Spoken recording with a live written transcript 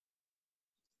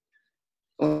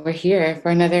We're here for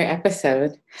another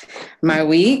episode. My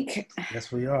week,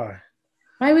 Yes, we are.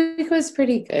 my week was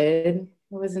pretty good. It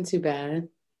wasn't too bad.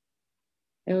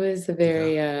 It was a Okay.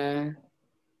 very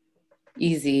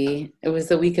easy. It was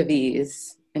a week of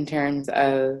ease in terms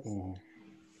of Mhm.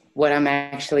 what I'm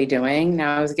actually doing.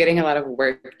 Now I was getting a lot of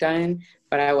work done,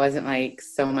 but I wasn't like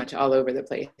so much all over the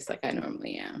place like I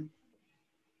normally am.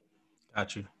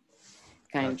 Got you.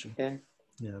 Kind Got you. of.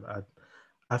 Yeah,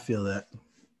 I feel that.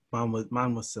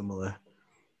 Mine was similar.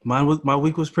 My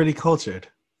week was pretty cultured.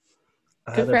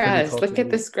 I Good had a for pretty us. Look cultured at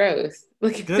week. this growth.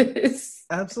 Look at Good. this.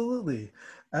 Absolutely.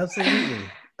 Absolutely. Look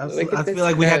Absolutely. at I feel this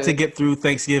like we had to growth. get through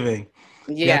Thanksgiving.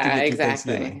 We had to Yeah, get through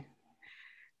Thanksgiving. exactly.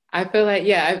 I feel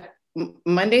like,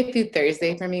 Monday through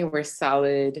Thursday for me were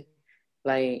solid,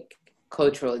 like,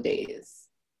 cultural days.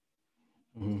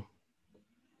 Hmm.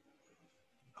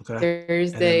 Okay. And then,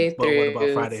 Thursday but what about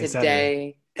through Friday and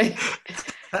Saturday? today,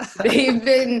 they've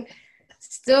been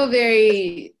still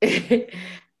very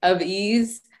of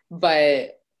ease,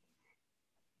 but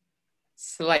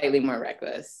slightly more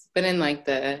reckless, but in like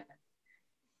the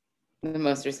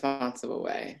most responsible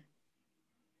way.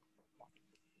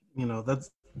 That's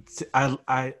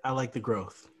I like the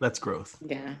growth. That's growth.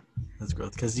 Yeah. That's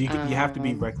growth because you have to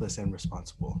be Um, reckless and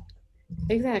responsible.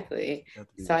 exactly. You have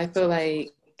to be So I reckless feel and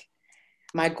like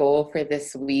responsible. my goal for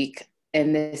this week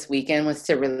and this weekend was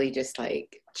to really just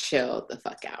like chill the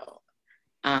fuck out.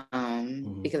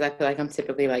 Hmm. Because I feel like I'm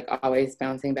typically like always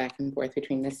bouncing back and forth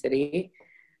between the city.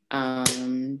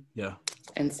 Yeah.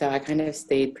 And so I kind of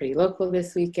stayed pretty local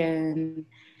this weekend.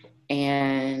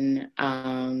 And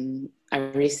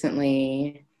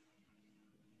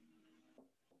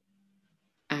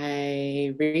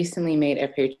I recently made a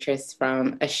purchase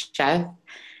from a chef.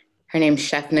 Her name's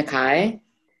Chef Nakai.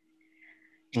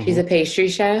 She's Hmm. a pastry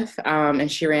chef, and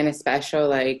she ran a special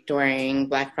like during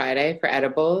Black Friday for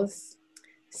edibles.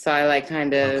 So I like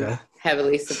kind of Okay.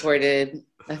 heavily supported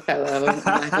a fellow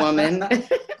Black woman,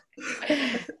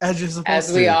 As you're supposed to.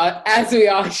 as we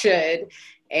all should.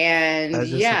 And As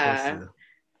you're supposed yeah, to.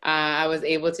 I was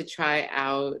able to try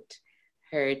out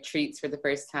her treats for the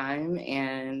first time,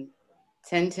 and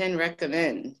 10/10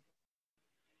 recommend.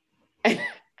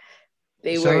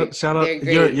 They Shout out! work. Shout out!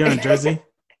 They're You're great. in Jersey.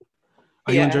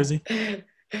 Are you in Yeah. Jersey?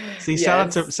 See,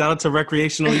 Yes. shout out to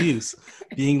recreational use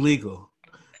being legal.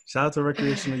 Shout out to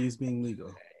recreational use being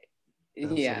legal.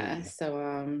 Yeah. Absolutely.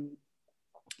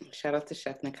 So shout out to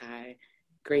Chef Nakai.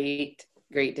 Great,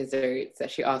 great desserts that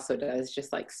she also does,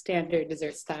 just like standard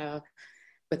dessert style.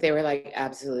 But they were like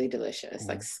absolutely delicious,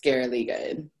 like Mhm. scarily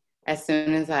good. As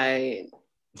soon as I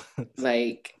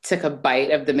like took a bite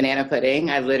of the banana pudding,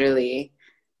 I literally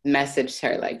messaged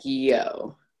her like,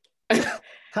 yo.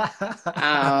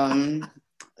 um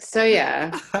so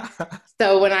yeah.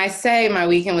 So when I say my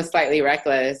weekend was slightly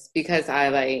reckless, because I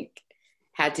like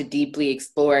had to deeply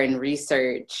explore and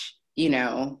research,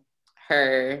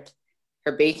 her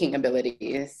her baking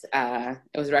abilities. It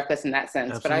was reckless in that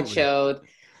sense, but I Absolutely. chilled.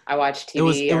 I watched It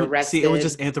was TV. it I was see it was rested.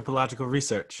 just anthropological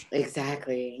research.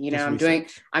 Exactly. Just I'm doing.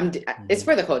 research. I'm. It's Hmm.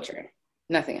 for the culture,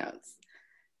 nothing else.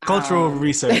 Cultural Um,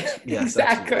 research. Yes,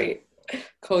 absolutely. exactly.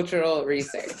 Cultural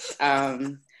research.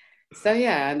 So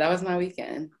yeah, that was my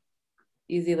weekend.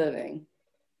 Easy living.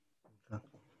 Okay.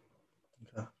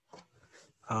 Okay.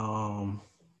 Um.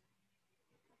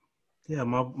 Yeah.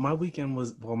 My weekend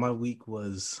was well. My week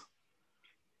was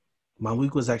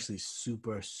actually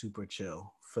super super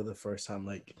chill for the first time.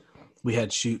 Like we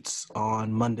had shoots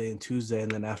on Monday and Tuesday,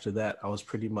 and then after that, I was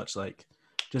pretty much like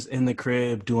just in the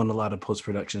crib doing a lot of post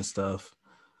production stuff.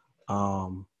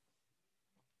 Um,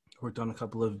 Worked on a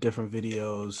couple of different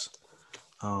videos.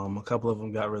 A couple of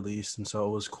them got released, and so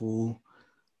it was cool.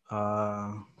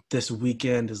 Uh, this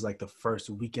weekend is like the first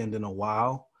weekend in a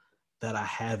while that I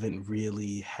haven't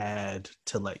really had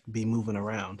to like be moving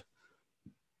around.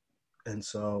 And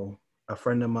so a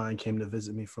friend of mine came to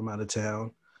visit me from out of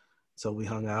town. So we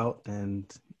hung out and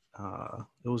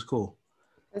it was cool.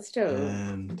 That's dope.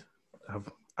 And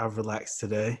I've I've relaxed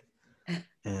today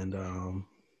and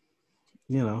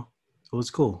you know, it was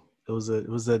cool. It was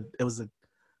a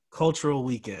cultural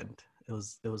weekend. It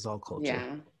was all culture.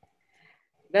 Yeah,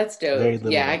 that's Very dope.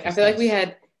 little Yeah, I feel like we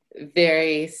recklessness. had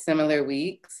very similar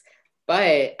weeks,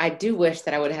 but I do wish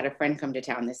that I would have had a friend come to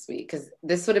town this week because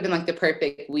this would have been like the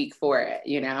perfect week for it.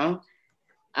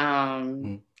 Um,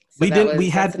 Mm. so We didn't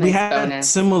that's a we nice had bonus.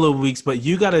 similar weeks, but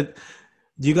you got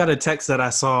a text that I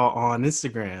saw on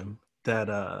Instagram that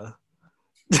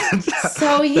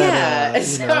So that yeah,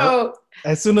 so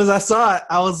as soon as I saw it,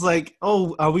 I was like,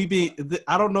 "Oh, are we being?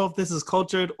 I don't know if this is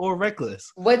cultured or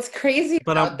reckless, what's crazy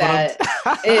but I'm about that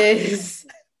but I'm is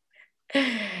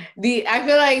I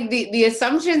feel like the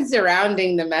assumptions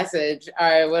surrounding the message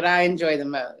are what I enjoy the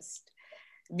most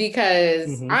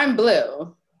because I'm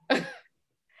blue.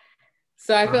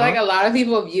 So I feel like a lot of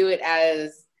people view it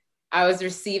as I was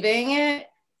receiving it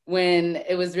when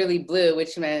it was really blue,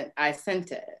 which meant I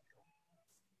sent it.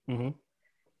 Mm-hmm.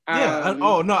 Yeah.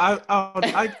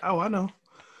 I know.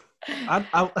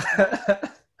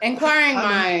 Inquiring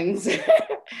minds.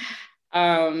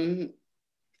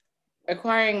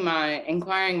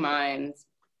 Inquiring minds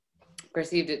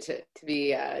perceived it to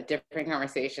be different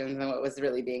conversations than what was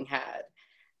really being had.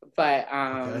 But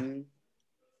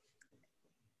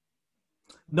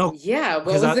no, yeah, what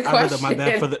was the question? I heard the my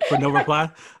bad for no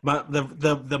reply.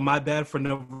 My bad for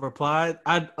no reply.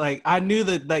 I knew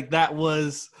that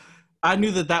was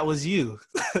you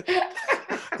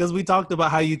because we talked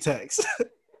about how you text.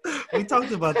 We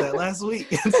talked about that last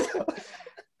week.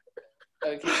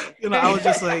 Okay. I was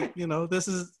just like, this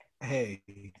is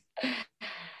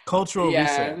cultural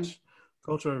research.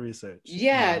 Cultural research.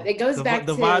 Yeah, it goes back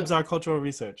to the vibes are cultural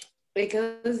research. It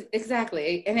goes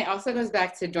exactly. And it also goes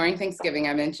back to during Thanksgiving,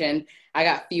 I mentioned I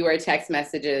got fewer text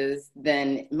messages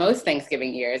than most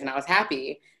Thanksgiving years. And I was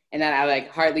happy. And then I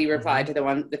hardly replied to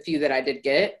the few that I did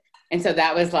get. And so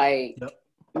that was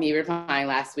me replying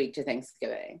last week to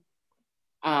Thanksgiving.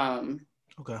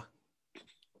 Okay.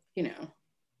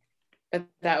 But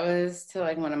that was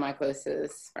to one of my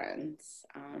closest friends.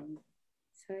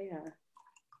 So yeah.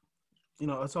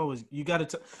 It's always you gotta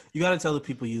tell the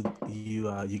people you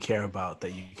care about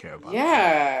that you care about.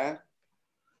 Yeah,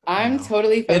 I'm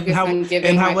totally focused on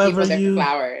giving my people their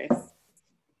flowers.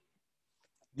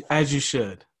 As you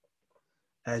should.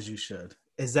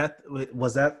 Is that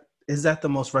the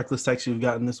most reckless text you've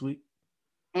gotten this week?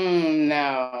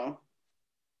 No.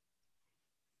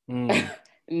 No.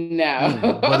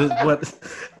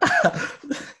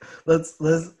 Let's.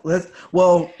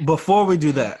 Well, before we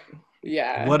do that.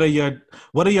 Yeah. What are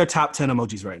your top 10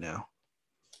 emojis right now?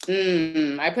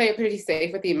 I play it pretty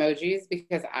safe with the emojis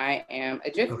because I am a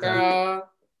GIF girl.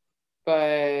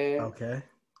 But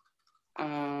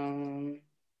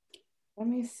let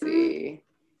me see.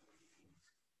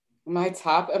 My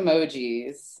top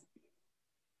emojis.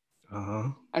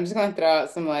 I'm just gonna throw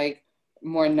out some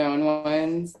more known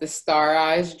ones. The star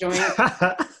eyes joint.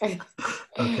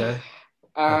 Okay.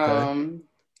 The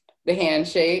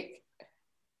handshake.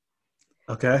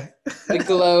 Okay. The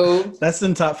globe. That's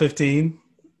in top 15.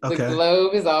 Okay. The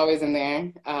globe is always in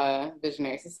there.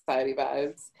 Visionary Society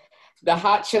vibes. The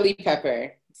hot chili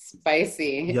pepper.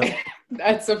 Spicy. Yep.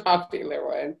 That's a popular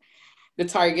one. The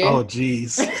target. Oh,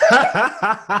 geez. The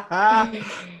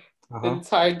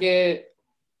target.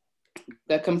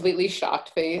 The completely shocked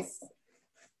face.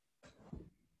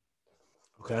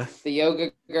 Okay. The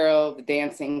yoga girl. The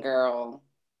dancing girl.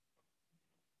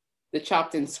 The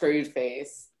chopped and screwed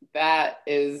face. That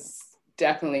is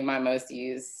definitely my most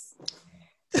used.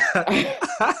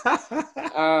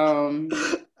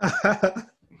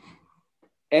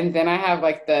 And then I have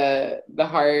the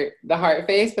heart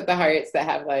face, but the hearts that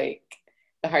have the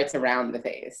hearts around the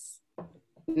face,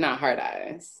 not heart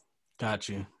eyes. Got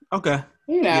you. Okay.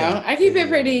 I keep it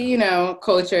pretty,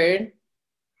 cultured.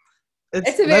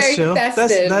 It's a very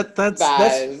festive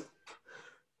vibe.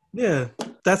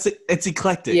 It's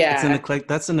eclectic. Yeah.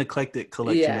 That's an eclectic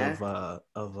collection of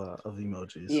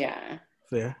emojis. Yeah.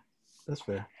 Fair. That's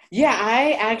fair.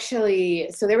 Yeah,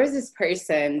 so there was this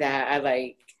person that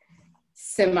I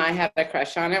semi had a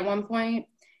crush on at one point,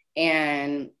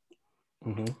 and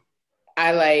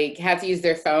I had to use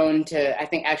their phone to, I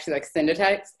think, actually send a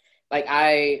text.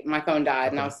 My phone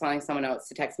died and I was telling someone else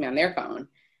to text me on their phone.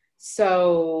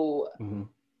 So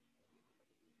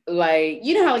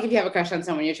how if you have a crush on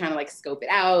someone, you're trying to scope it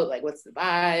out, what's the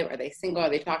vibe? Are they single? Are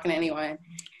they talking to anyone?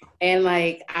 And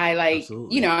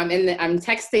Absolutely. I'm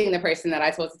texting the person that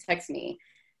I told to text me.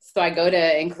 So I go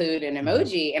to include an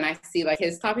emoji and I see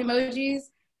his top emojis,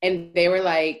 and they were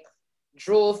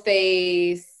drool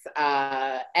face,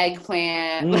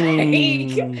 eggplant,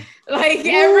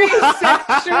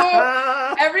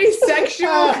 every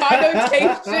sexual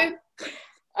connotation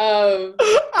of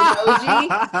emoji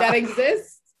that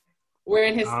exists were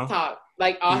in his top,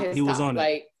 all his he top, was on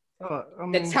it.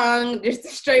 The tongue, just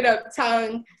straight up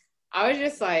tongue. I was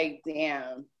just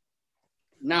damn,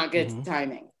 not good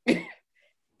timing.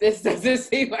 This doesn't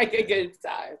seem like a good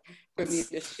time for me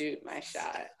to shoot my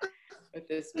shot with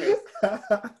this person.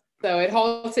 So it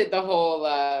halted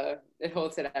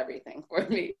everything for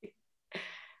me.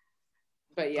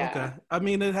 But yeah. Okay. I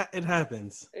mean, it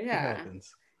happens. Yeah. It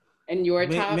happens. And your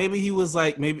top? Maybe he was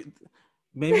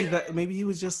maybe he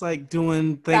was just like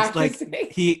doing things like Practicing.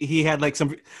 he had like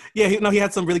some he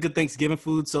had some really good Thanksgiving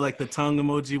food. So like the tongue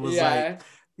emoji was Yeah.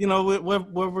 like,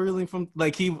 we're reeling from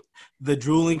like the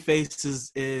drooling face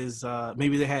is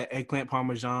maybe they had eggplant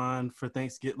parmesan for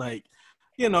Thanksgiving. Like,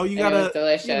 you And it was gotta,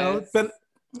 delicious.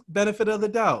 benefit of the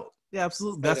doubt. Yeah,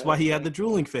 absolutely. So That's why he had the delicious.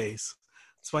 drooling face.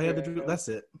 That's why he had the True. that's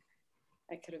it.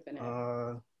 That could have been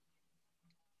it.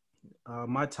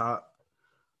 My top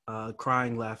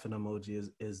crying laughing emoji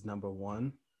is number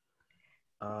one.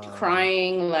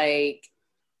 Crying like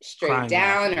straight crying,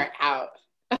 down laughing. or out?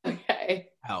 Okay.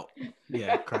 Out.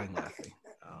 Yeah, crying laughing.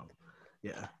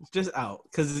 Yeah, it's just out,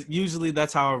 because usually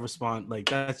that's how I respond. Like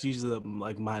that's usually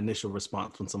like my initial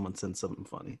response when someone sends something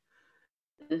funny.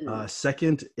 Mhm.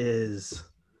 Second is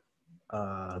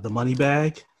the money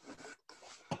bag.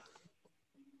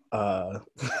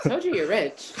 Told you you're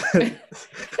rich.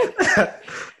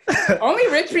 Only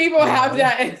rich people have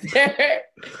that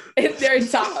in their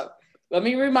top. Let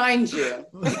me remind you.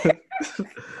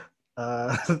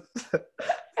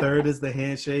 Third is the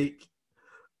handshake.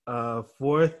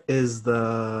 Fourth is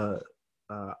the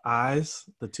eyes,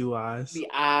 the two eyes. The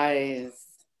eyes.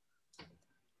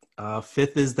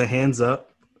 Fifth is the hands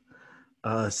up.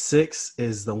 Six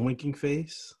is the winking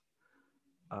face.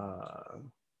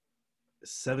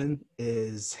 7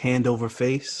 is hand over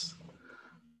face.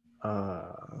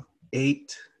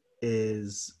 8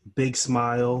 is big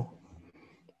smile.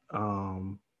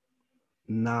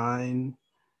 9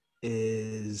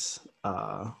 is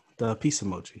the peace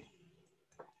emoji.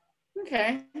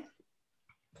 Okay.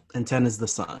 And 10 is the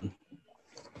sun.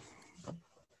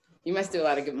 You must do a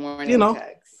lot of good morning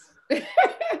texts.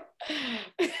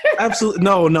 Absolutely.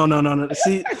 No.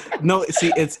 See,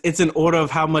 it's an order of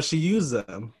how much you use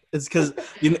them. It's because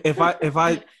if I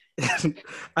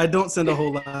I don't send a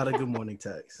whole lot of good morning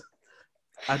texts.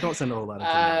 I don't send a whole lot of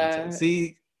good morning texts.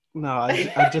 See, no,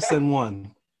 I just send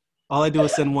one. All I do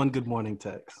is send one good morning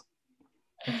text.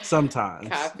 Sometimes.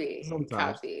 Copy.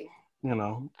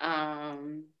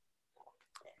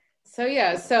 So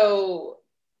yeah. So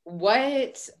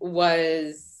what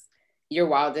was your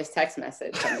wildest text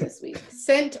message from this week?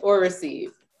 Sent or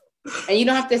received? And you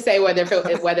don't have to say whether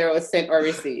it was sent or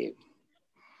received.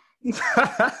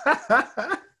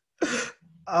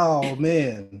 Oh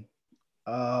man.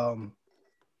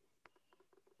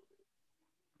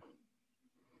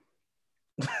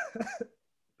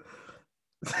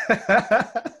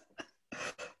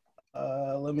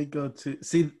 Let me go to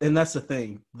see, and that's the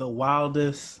thing. The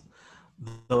wildest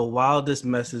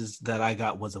message that I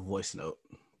got was a voice note.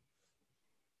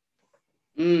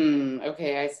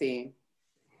 Okay, I see.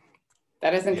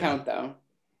 That doesn't count though.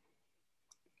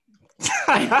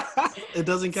 It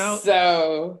doesn't count?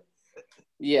 So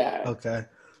yeah. Okay.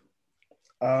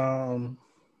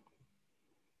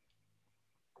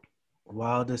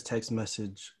 Wildest text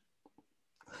message.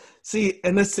 See,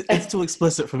 and it's too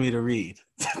explicit for me to read.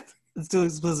 It's too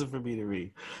explicit for me to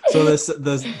read. So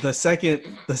the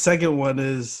second one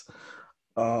is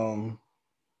oh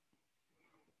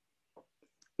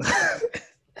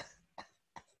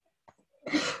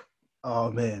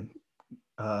man.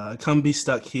 Come be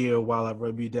stuck here while I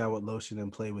rub you down with lotion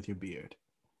and play with your beard.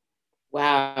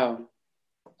 Wow.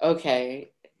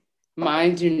 Okay.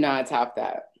 Mine do not top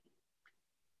that.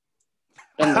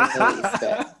 In the least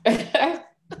bit.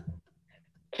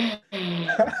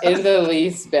 In the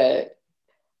least bit.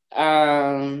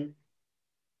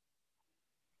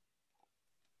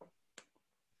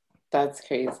 That's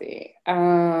crazy.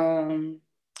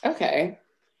 Okay.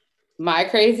 My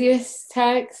craziest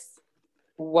text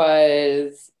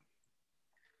was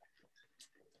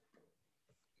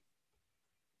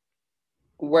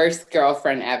worst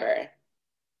girlfriend ever.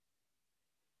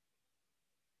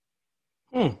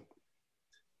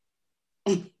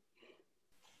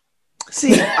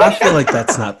 See, I feel like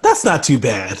that's not too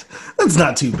bad. That's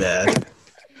not too bad.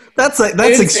 That's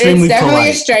extremely it's definitely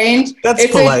polite. Strange. That's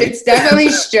polite. It's definitely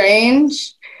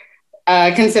strange,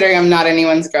 considering I'm not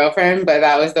anyone's girlfriend. But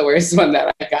that was the worst one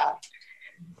that I got,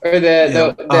 or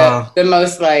the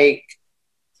most like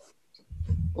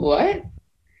what?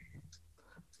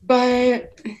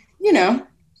 But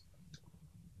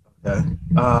Okay.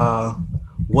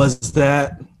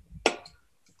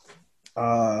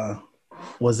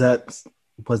 Was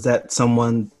that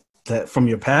someone that from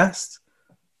your past?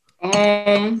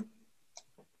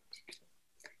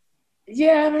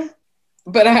 Yeah,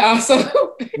 but I also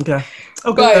okay.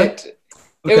 But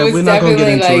it was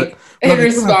definitely like in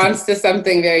response to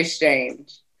something very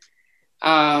strange.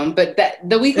 But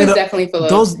the week was definitely full of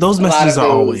those messages are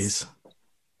always.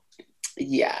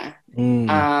 Yeah.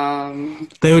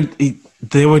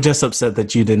 They were just upset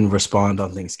that you didn't respond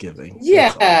on Thanksgiving.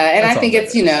 Yeah, and I That's think all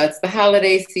it's, it's the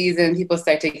holiday season. People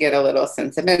start to get a little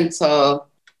sentimental.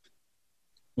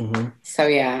 Mm-hmm. So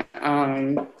yeah,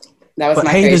 that was but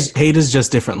my hate is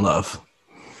just different love.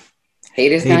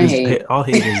 Hate is gonna hate. All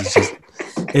hate is just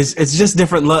it's just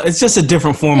different love. It's just a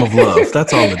different form of love.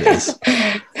 That's all it is.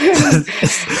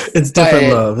 It's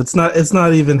different love. It's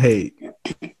not even hate.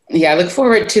 Yeah, I look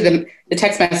forward to the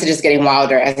text messages getting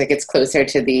wilder as it gets closer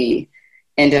to the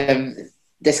end of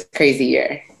this crazy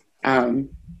year. I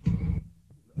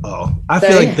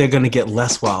feel like they're gonna get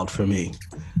less wild for me.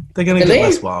 They're gonna get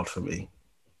less wild for me.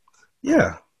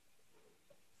 Yeah,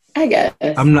 I guess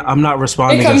I'm not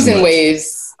responding. It comes in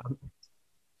waves.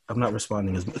 I'm not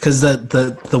responding as because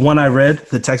the one I read,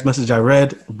 the text message I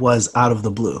read was out of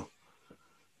the blue.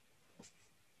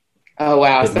 Oh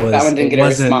wow! So that one didn't get a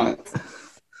response.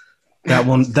 That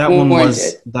one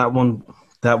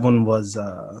was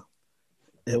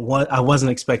I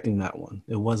wasn't expecting that one.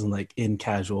 It wasn't like in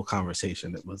casual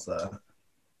conversation. It was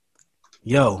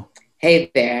yo. Hey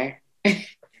there.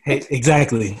 Hey,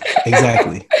 exactly.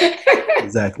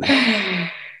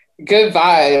 Good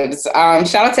vibes.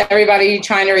 Shout out to everybody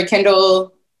trying to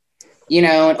rekindle,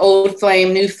 an old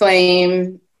flame, new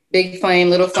flame, big flame,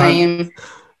 little flame.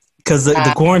 Because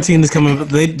the quarantine is coming.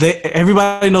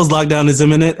 Everybody knows lockdown is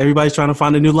imminent. Everybody's trying to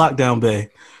find a new lockdown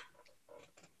bay.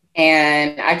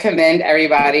 And I commend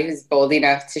everybody who's bold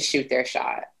enough to shoot their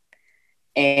shot.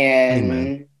 And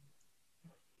Amen.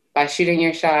 By shooting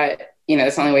your shot,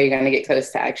 it's the only way you're going to get close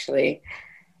to actually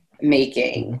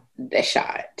making the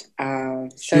shot.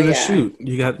 Shoot.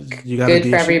 You got good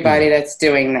for everybody that's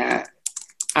doing that.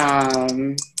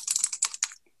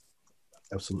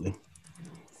 Absolutely.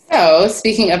 So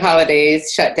speaking of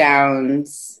holidays,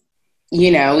 shutdowns,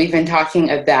 we've been talking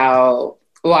about,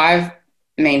 I've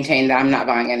maintained that I'm not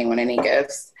buying anyone any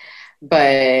gifts, and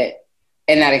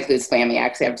that includes family.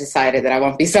 Actually, I've decided that I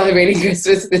won't be celebrating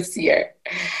Christmas this year.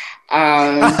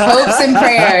 Hopes and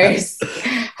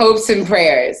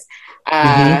prayers.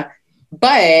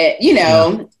 But,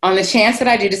 on the chance that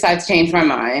I do decide to change my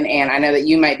mind, and I know that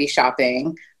you might be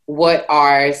shopping, what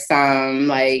are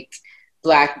some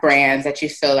Black brands that you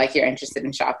feel like you're interested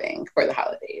in shopping for the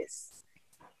holidays?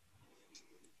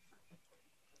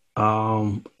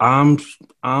 I'm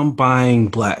buying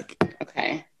Black.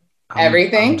 Okay.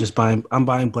 Everything? I'm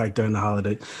buying Black during the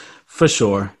holiday for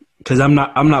sure. Because I'm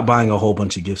not buying a whole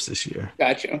bunch of gifts this year.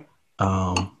 Got you.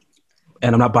 And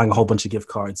I'm not buying a whole bunch of gift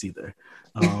cards either.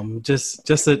 Just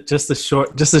a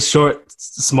short,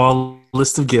 small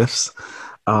list of gifts.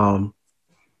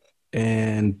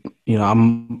 And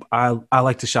I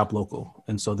like to shop local,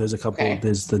 and so there's a couple. Okay.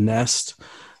 There's the Nest,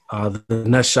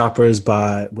 Shoppers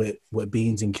with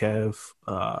Beans and Kev.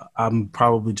 I'm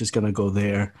probably just gonna go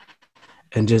there,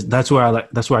 and that's where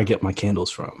I get my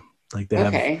candles from. Nice.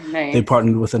 They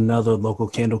partnered with another local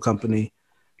candle company,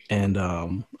 and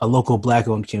a local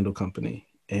Black-owned candle company,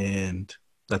 and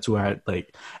that's where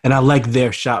I like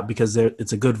their shop because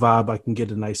it's a good vibe. I can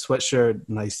get a nice sweatshirt,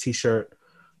 nice T-shirt,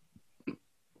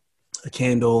 a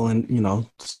candle, and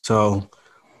so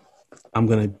I'm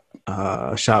gonna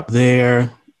shop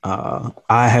there.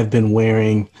 I have been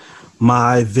wearing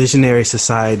my Visionary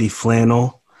Society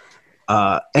flannel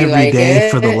every day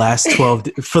for the last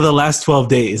 12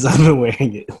 days. I've been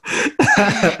wearing it.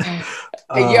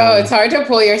 It's hard to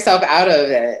pull yourself out of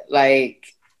it.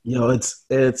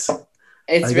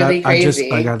 It's really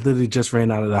crazy. I literally just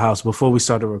ran out of the house before we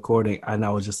started recording, and I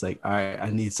was just like, all right, I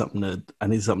need something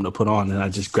to put on, and I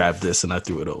just grabbed this and I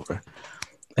threw it over.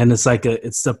 And it's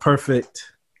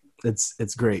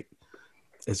great.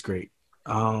 It's great.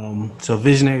 So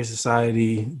Visionary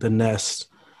Society, the Nest,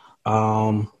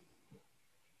 those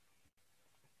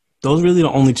are really the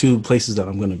only two places that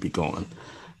I'm going to be going.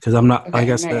 Because I'm not, like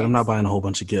I said, I'm not buying a whole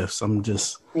bunch of gifts. I'm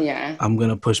going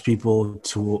to push people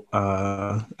to,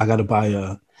 I got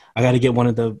to get one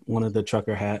of the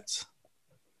trucker hats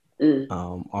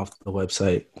off the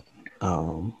website.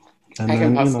 And I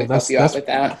can possibly help you out with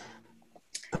that.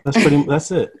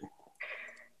 That's it.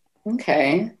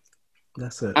 Okay.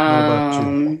 That's it. What about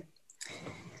you?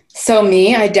 So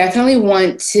me, I definitely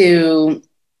want to,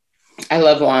 I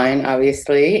love wine,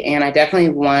 obviously, and I definitely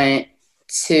want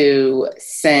to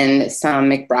send some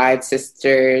McBride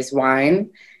Sisters wine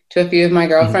to a few of my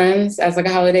girlfriends as a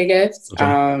holiday gift.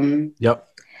 Okay. Yep.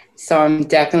 So I'm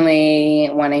definitely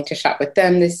wanting to shop with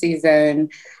them this season.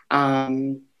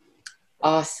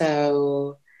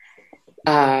 Also,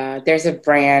 there's a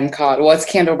brand called, it's a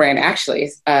candle brand actually,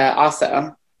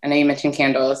 also. I know you mentioned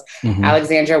candles. Mm-hmm.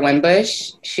 Alexandra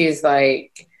Wimbush. She's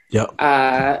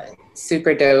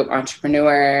super dope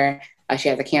entrepreneur. She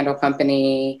has a candle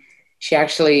company. She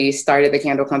actually started the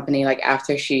candle company like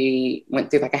after she went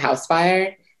through like a house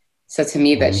fire. So to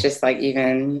me, that's just like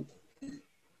even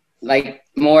like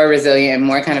more resilient,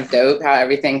 more kind of dope how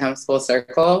everything comes full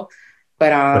circle.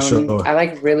 But sure. I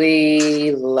like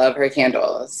really love her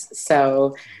candles.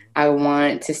 So I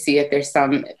want to see if there's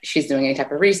she's doing any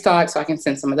type of restock so I can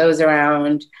send some of those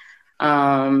around.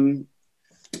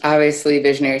 Obviously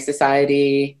Visionary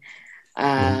Society.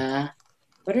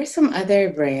 What are some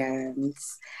other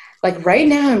brands? Like right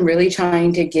now I'm really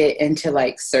trying to get into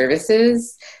like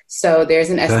services. So there's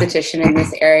an esthetician in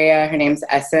this area. Her name's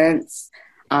Essence.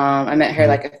 I met her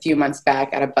like a few months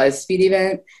back at a BuzzFeed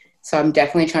event. So I'm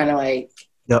definitely trying to like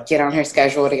get on her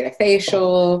schedule to get a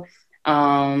facial.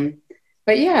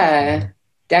 But yeah,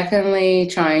 definitely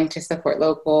trying to support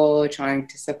local, trying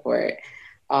to support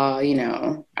all,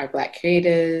 our Black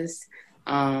creatives.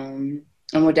 And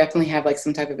we'll definitely have like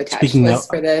some type of attached list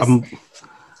for this.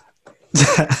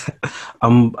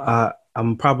 I'm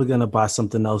probably gonna buy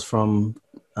something else from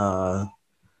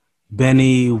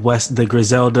Benny West, the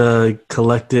Griselda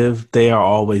Collective. They are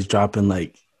always dropping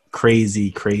like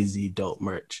crazy dope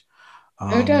merch.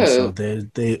 Dope. So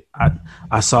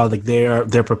I saw like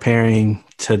they're preparing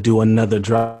to do another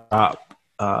drop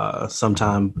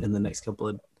sometime in the next couple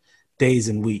of days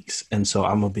and weeks, and so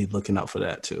I'm gonna be looking out for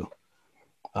that too.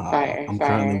 I'm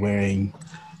currently wearing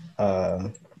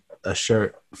a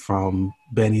shirt from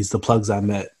Benny's The Plugs I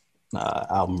Met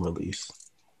album release.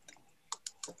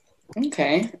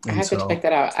 Okay, I have to check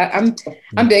that out.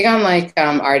 I'm big on like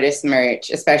artist merch,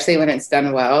 especially when it's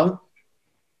done well.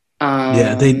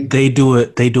 Yeah, they do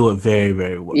it. They do it very,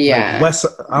 very well. Yeah, like West.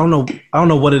 I don't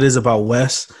know what it is about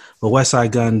Wes, but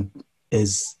Westside Gunn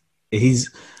he's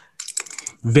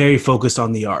very focused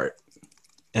on the art,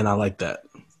 and I like that.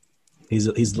 He's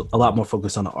a lot more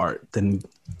focused on the art than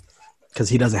because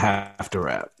he doesn't have to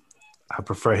rap. I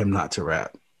prefer him not to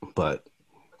rap, but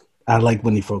I like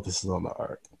when he focuses on the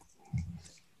art.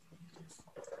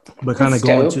 But kind of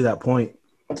going to that point,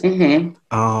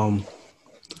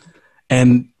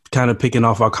 and kind of picking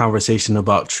off our conversation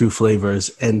about true flavors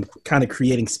and kind of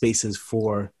creating spaces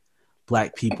for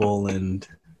Black people and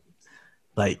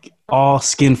like all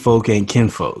skin folk and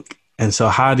kinfolk. And so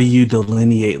how do you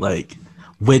delineate like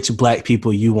which Black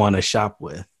people you want to shop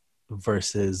with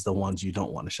versus the ones you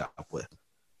don't want to shop with?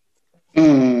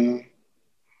 And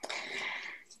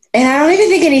I don't even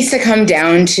think it needs to come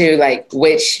down to like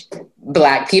which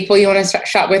Black people you want to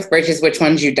shop with versus which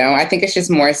ones you don't. I think it's just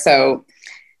more so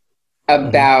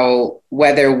about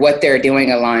whether what they're doing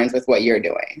aligns with what you're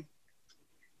doing.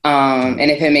 And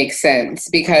if it makes sense,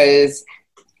 because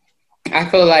I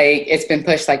feel like it's been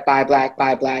pushed like buy Black,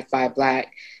 buy Black, buy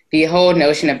Black. The whole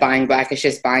notion of buying Black is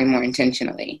just buying more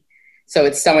intentionally. So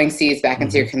it's sowing seeds back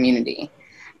into your community.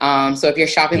 So if you're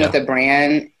shopping with a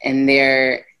brand and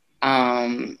their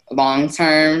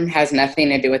long-term has nothing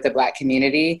to do with the Black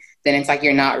community, then it's like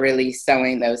you're not really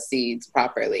sowing those seeds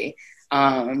properly.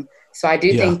 So I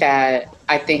do think that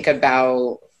I think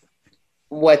about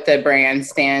what the brand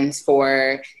stands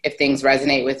for, if things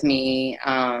resonate with me.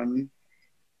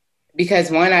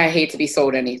 Because one, I hate to be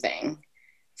sold anything.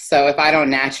 So if I don't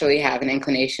naturally have an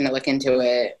inclination to look into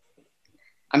it,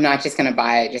 I'm not just going to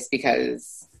buy it just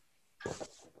because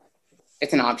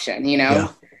it's an option,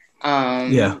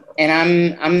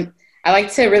 And I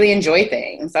like to really enjoy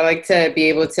things. I like to be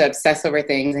able to obsess over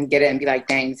things and get it and be like,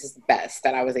 dang, this is the best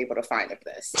that I was able to find of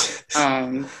this.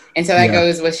 And so that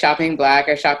goes with shopping Black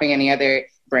or shopping any other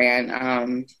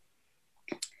brand.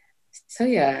 So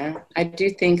yeah, I do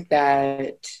think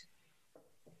that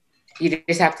you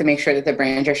just have to make sure that the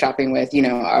brands you're shopping with,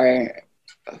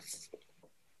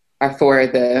 are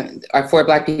for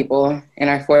Black people and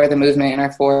are for the movement and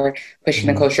are for pushing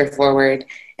the culture forward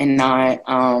and not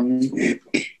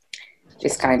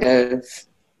just kind of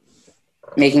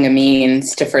making a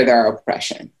means to further our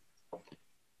oppression.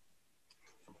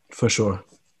 For sure.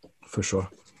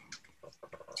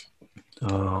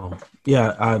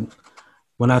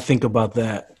 When I think about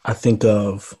that, I think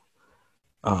of,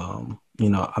 I'm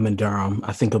in Durham.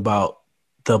 I think about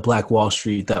the Black Wall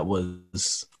Street that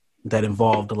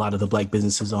involved a lot of the Black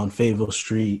businesses on Fayetteville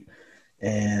Street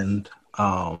and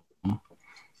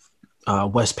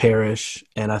West Parish.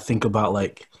 And I think about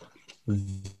like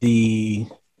a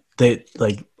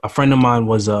friend of mine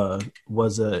was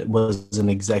an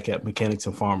exec at Mechanics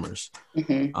and Farmers,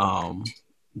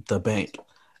 the bank,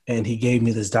 and he gave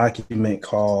me this document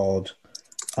called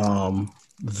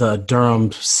the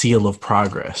Durham Seal of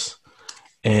Progress,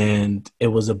 and it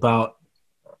was about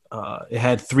it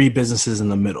had three businesses in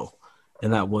the middle,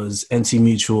 and that was NC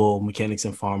Mutual, Mechanics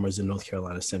and Farmers, and North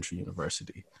Carolina Central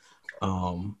University.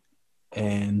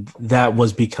 And that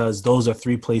was because those are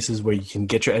three places where you can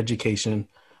get your education.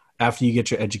 After you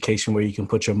get your education, where you can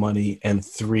put your money, and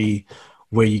three,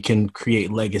 where you can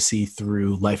create legacy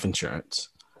through life insurance.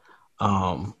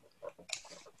 And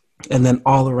then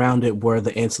all around it were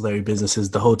the ancillary businesses,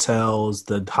 the hotels,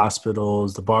 the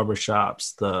hospitals, the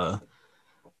barbershops, the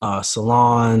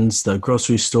salons, the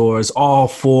grocery stores, all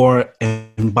for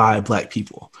and by Black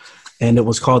people. And it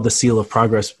was called the Seal of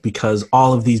Progress because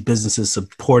all of these businesses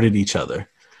supported each other.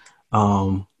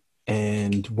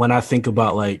 And when I think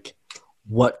about like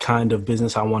what kind of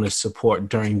business I want to support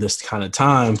during this kind of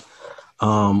time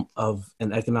of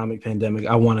an economic pandemic,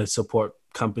 I want to support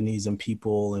companies and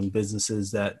people and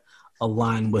businesses that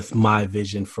align with my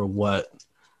vision for what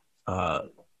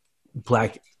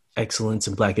Black excellence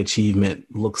and Black achievement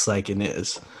looks like and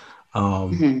is.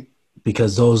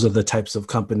 Because those are the types of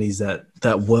companies that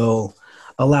will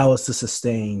allow us to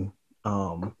sustain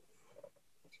and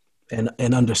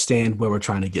understand where we're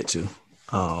trying to get to.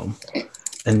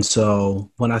 And so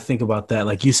when I think about that,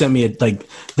 like you sent me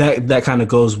that kind of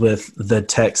goes with the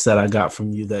text that I got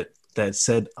from you that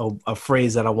said a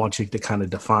phrase that I want you to kind of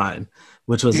define,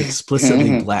 which was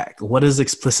explicitly Black. What is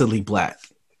explicitly Black?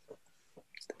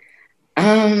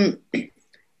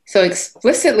 So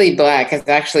explicitly Black has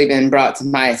actually been brought to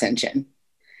my attention.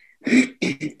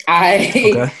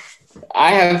 I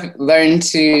have learned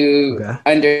to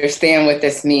understand what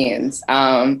this means.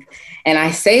 And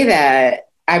I say that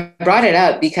I brought it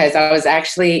up because I was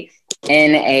actually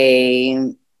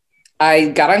I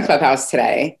got on Clubhouse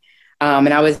today,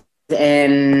 and I was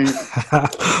in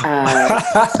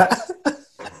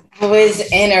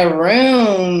a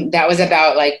room that was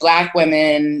about like Black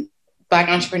women, Black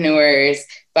entrepreneurs,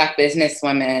 Black business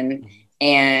women,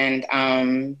 and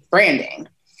branding.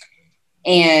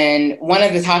 And one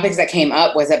of the topics that came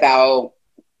up was about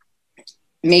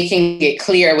making it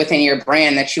clear within your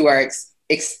brand that you are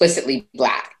explicitly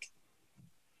Black.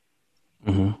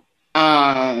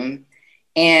 And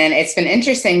it's been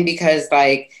interesting because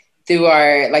through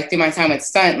my time with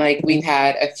Stunt, like we've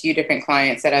had a few different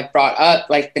clients that have brought up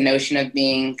like the notion of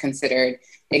being considered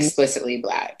explicitly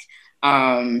Black.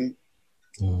 And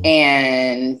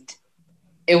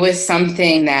it was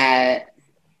something that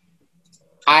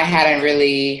I hadn't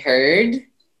really heard.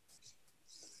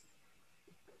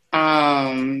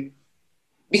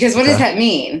 Because what does that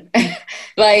mean?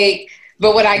 But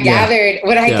what I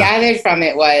gathered from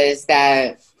it was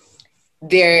that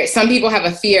some people have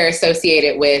a fear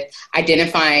associated with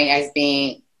identifying as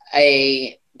being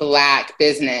a Black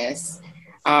business.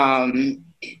 And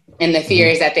the fear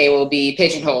is that they will be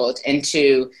pigeonholed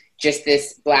into just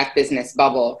this Black business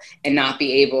bubble and not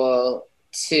be able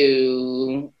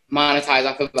to monetize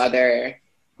off of other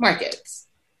markets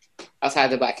outside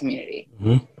the Black community.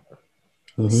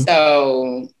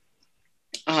 So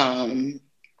when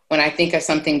I think of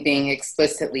something being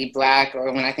explicitly Black,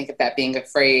 or when I think of that being a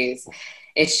phrase,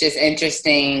 it's just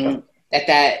interesting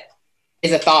that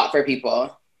is a thought for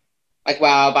people. Like,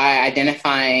 wow, by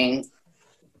identifying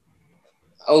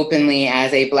openly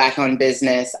as a Black-owned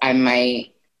business, I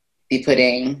might be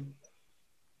putting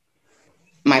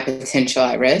my potential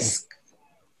at risk.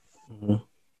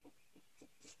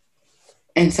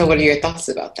 And so what are your thoughts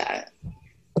about that?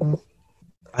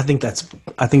 I think that's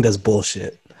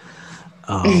bullshit.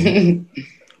 And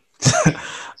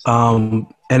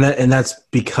that's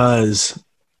because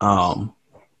one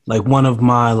of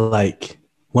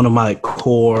my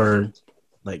core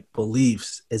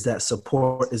beliefs is that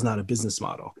support is not a business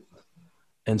model.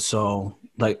 And so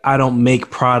I don't make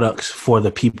products for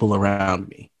the people around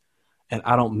me, and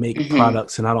I don't make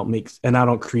products and I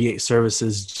don't create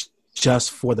services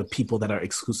just for the people that are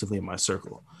exclusively in my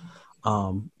circle.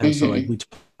 And so we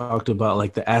talked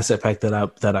about the asset pack that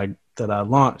I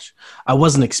launched. I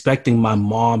wasn't expecting my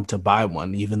mom to buy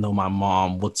one, even though my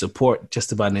mom would support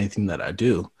just about anything that I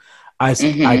do.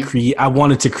 I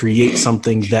wanted to create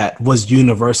something that was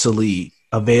universally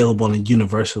available and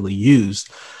universally used.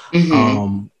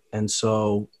 And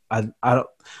so I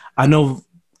know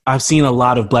I've seen a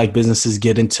lot of Black businesses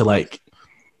get into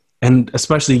and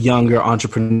especially younger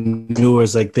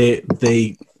entrepreneurs,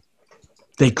 they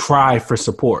cry for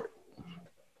support.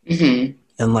 And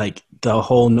the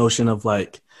whole notion of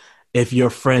if your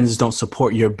friends don't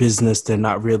support your business, they're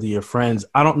not really your friends.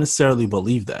 I don't necessarily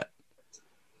believe that.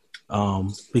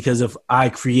 Because if I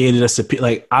created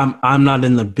I'm not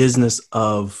in the business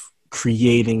of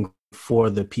creating for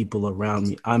the people around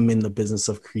me. I'm in the business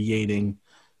of creating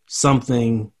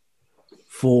something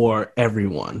for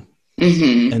everyone.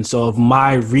 Mm-hmm. And so if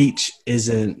my reach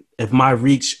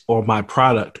or my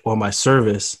product or my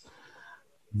service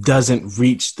doesn't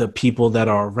reach the people that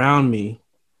are around me,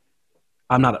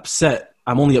 I'm not upset.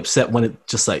 I'm only upset when it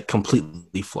just like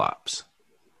completely flops.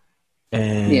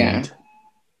 Yeah.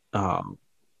 And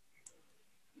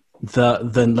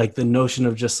the notion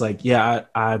of just like, yeah,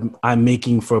 I'm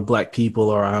making for Black people,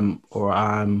 or I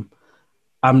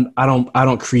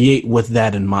don't create with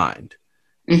that in mind.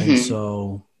 Mm-hmm. And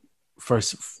so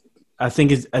first, I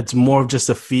think it's more of just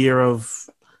a fear of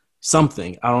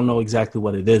something. I don't know exactly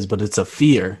what it is, but it's a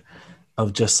fear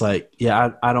of just like,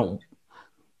 yeah, I don't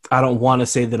want to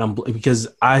say that because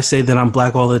I say that I'm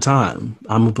Black all the time.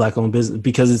 I'm a Black-owned business,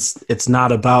 because it's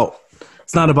not about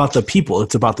the people.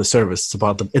 It's about the service.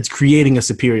 It's creating a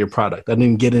superior product. I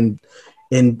didn't get in,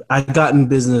 and I got in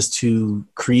business to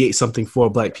create something for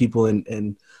Black people,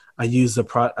 and I use the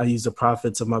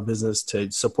profits of my business to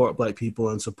support Black people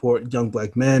and support young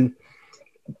Black men.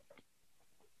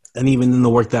 And even in the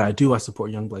work that I do, I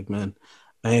support young Black men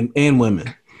and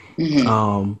women.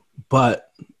 Mm-hmm.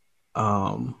 But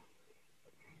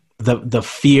the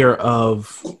fear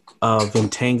of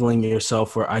entangling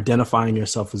yourself or identifying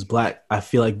yourself as Black, I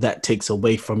feel like that takes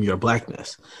away from your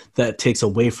Blackness. That takes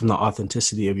away from the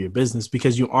authenticity of your business,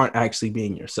 because you aren't actually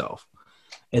being yourself.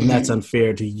 And that's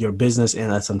unfair to your business, and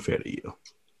that's unfair to you.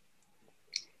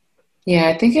 Yeah,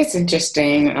 I think it's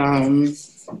interesting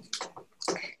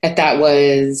that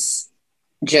was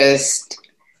just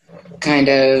kind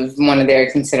of one of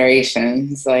their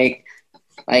considerations, like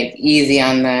easy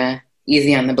on the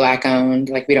Black owned,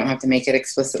 like we don't have to make it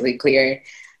explicitly clear,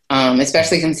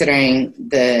 especially considering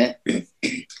the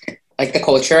like the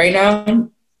culture right now.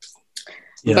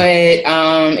 Yeah.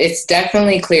 But it's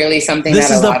definitely clearly something this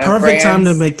that is the perfect time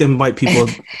to make them white people.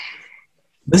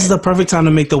 This is the perfect time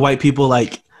to make the white people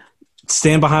like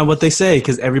stand behind what they say,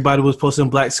 because everybody was posting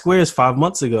Black squares 5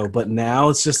 months ago, but now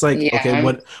it's just like, okay,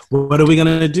 what are we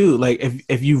gonna do? Like,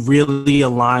 if you really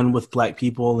align with Black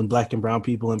people and Black and brown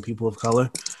people and people of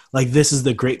color, like this is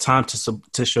the great time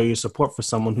to show your support for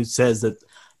someone who says that,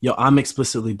 yo, I'm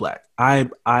explicitly Black. I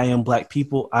am Black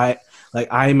people. I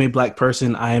am a Black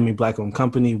person. I am a Black-owned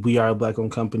company. We are a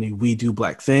Black-owned company. We do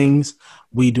Black things.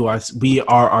 We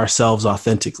are ourselves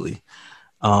authentically.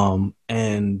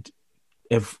 And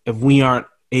if we aren't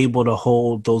able to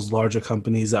hold those larger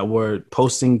companies that were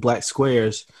posting Black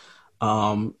squares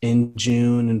in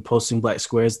June and posting Black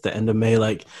squares at the end of May,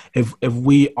 like if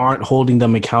we aren't holding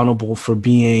them accountable for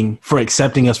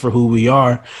accepting us for who we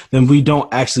are, then we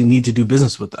don't actually need to do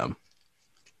business with them.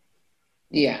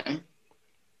 Yeah.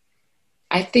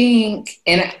 I think,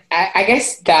 and I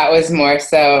guess that was more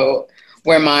so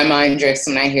where my mind drifts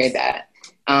when I hear that,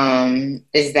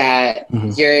 is that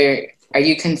are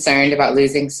you concerned about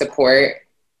losing support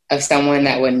of someone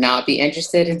that would not be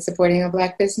interested in supporting a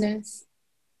Black business?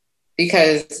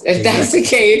 Because if that's the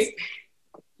case,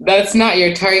 that's not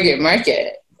your target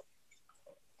market.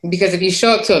 Because if you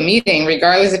show up to a meeting,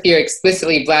 regardless if you're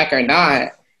explicitly Black or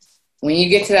not, when you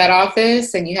get to that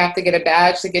office and you have to get a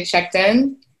badge to get checked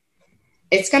in,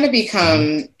 it's going to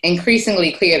become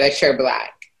increasingly clear that you're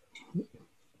Black.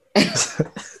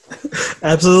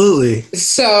 Absolutely.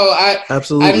 So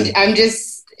absolutely. I'm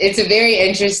just, it's a very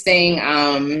interesting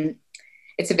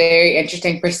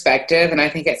perspective. And I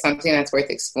think it's something that's worth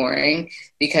exploring,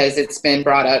 because it's been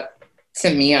brought up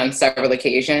to me on several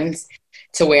occasions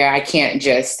to where I can't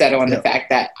just settle on the fact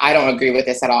that I don't agree with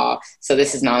this at all, so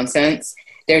this is nonsense.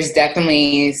 There's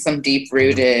definitely some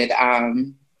deep-rooted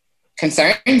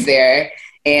concerns there.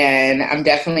 And I'm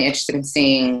definitely interested in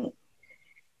seeing,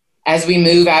 as we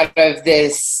move out of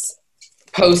this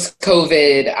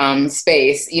post-COVID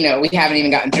space, we haven't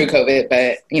even gotten through COVID,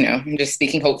 but, I'm just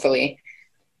speaking hopefully.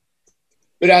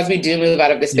 But as we do move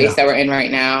out of the space that we're in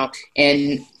right now,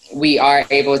 and we are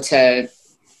able to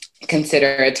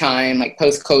consider a time like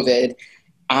post-COVID,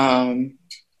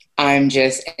 I'm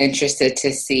just interested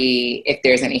to see if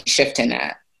there's any shift in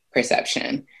that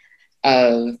perception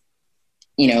of,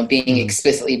 being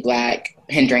explicitly Black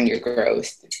hindering your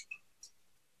growth.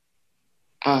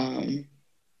 So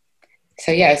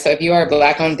if you are a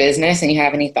Black-owned business and you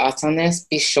have any thoughts on this,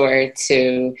 be sure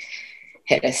to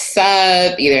hit us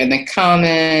up either in the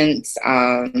comments,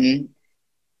 on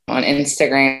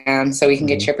Instagram, so we can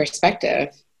get your perspective.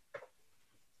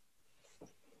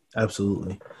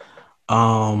 Absolutely.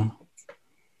 So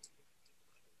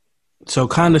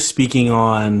kind of speaking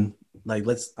on, like,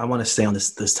 I want to stay on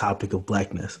this topic of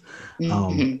Blackness.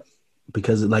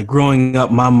 Because like growing up,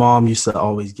 my mom used to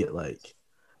always get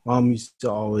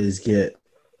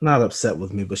not upset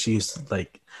with me, but she used to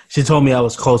she told me I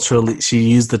was she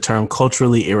used the term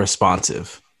culturally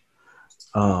irresponsive.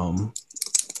 Um,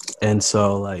 and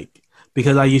so like,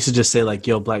 because I used to just say like,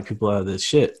 yo, black people are this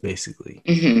shit basically.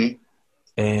 Mm-hmm.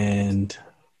 And,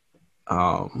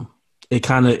 it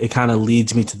kind of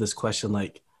leads me to this question.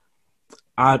 Like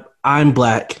I'm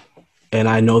black and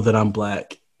I know that I'm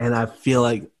black. And I feel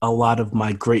like a lot of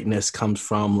my greatness comes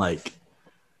from like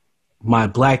my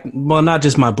black, well, not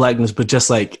just my blackness, but just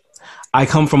like I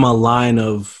come from a line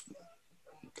of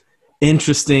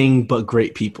interesting but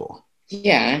great people.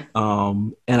 Yeah.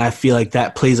 And I feel like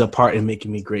that plays a part in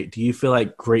making me great. Do you feel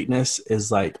like greatness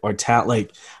is like, or talent,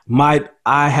 like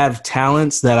I have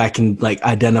talents that I can like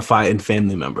identify in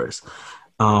family members.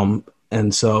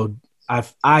 And so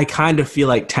I kind of feel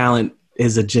like talent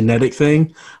is a genetic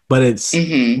thing, but it's,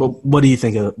 Mm-hmm. what do you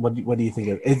think of, what do you think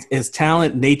of? Is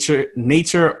talent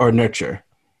nature or nurture?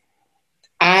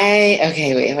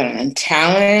 Okay, wait, hold on.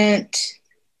 Talent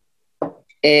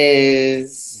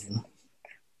is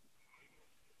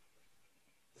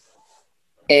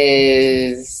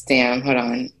damn, hold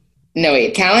on. No,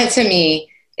 wait, talent to me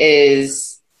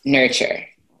is nurture.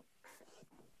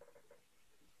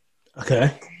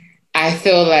 Okay. I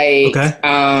feel like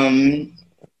Okay.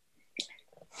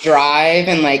 drive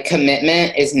and like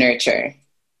commitment is nurture.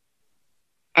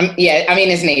 Yeah, I mean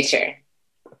it's nature.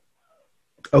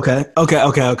 Okay. So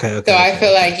I feel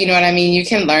Okay. like, you know what I mean? You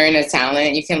can learn a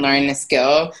talent, you can learn a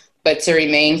skill, but to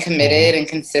remain committed and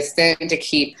consistent, to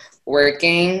keep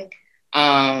working,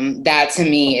 that to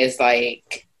me is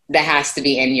like, that has to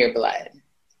be in your blood.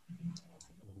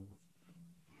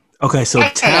 Okay. So I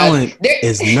don't know. talent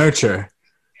is nurture.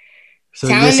 So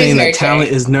you're Talent is saying that nurture. talent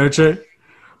is nurture,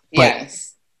 but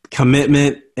Yes.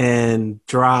 commitment and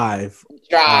drive are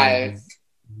Drive.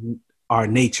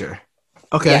 nature.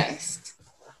 Okay. Yes.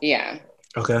 Yeah.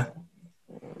 Okay.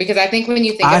 Because I think when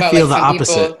you think I about like feel the some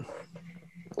opposite. people,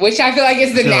 which I feel like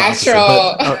is I the feel the opposite,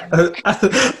 but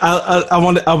natural. I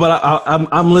want to,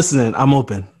 but I'm listening. I'm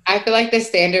open. I feel like the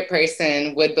standard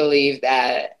person would believe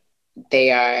that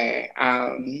they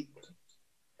are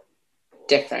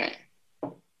different.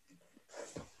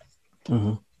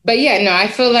 Mm-hmm. But yeah, no, I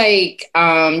feel like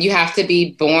you have to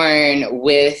be born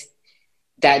with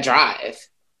that drive.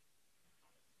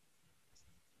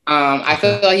 I Okay.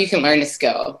 feel like you can learn a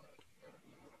skill.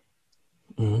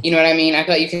 Mm-hmm. You know what I mean? I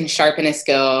feel like you can sharpen a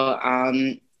skill.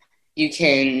 You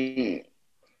can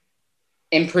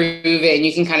improve it, and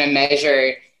you can kind of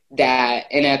measure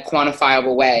that in a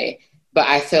quantifiable way. But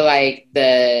I feel like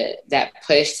that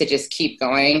push to just keep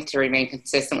going, to remain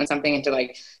consistent with something, and to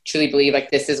like truly believe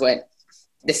like this is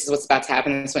what's about to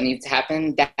happen, this is what needs to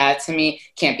happen, that to me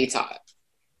can't be taught.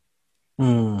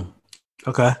 Mm.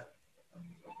 Okay.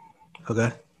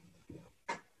 Okay.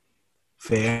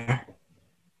 Fair.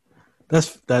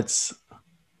 That's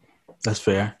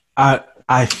fair.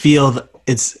 I feel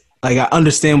it's like I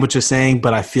understand what you're saying,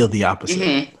 but I feel the opposite.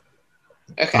 Mm-hmm.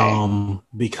 Okay.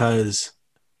 Because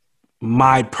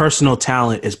my personal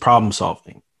talent is problem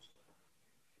solving.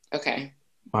 Okay.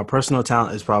 My personal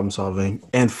talent is problem solving,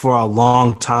 and for a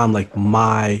long time, like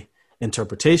my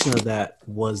interpretation of that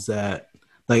was that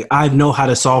like I know how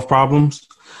to solve problems,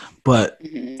 but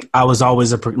Mm-hmm. I was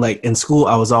always like in school.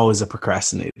 I was always a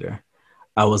procrastinator.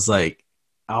 I was like,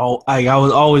 I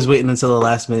was always waiting until the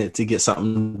last minute to get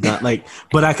something done. Like,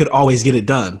 but I could always get it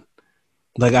done.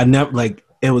 Like I never like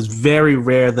it was very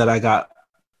rare that I got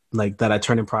like that I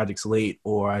turned in projects late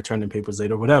or I turned in papers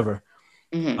late or whatever.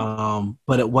 Mm-hmm.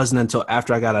 But it wasn't until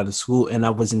after I got out of school and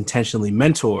I was intentionally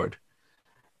mentored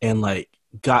and like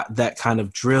got that kind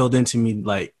of drilled into me,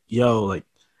 like, yo, like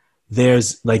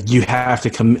there's like you have to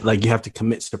commit, like you have to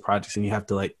commit to projects and you have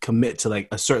to like commit to like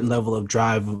a certain level of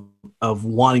drive of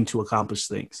wanting to accomplish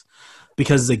things,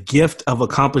 because the gift of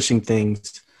accomplishing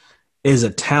things is a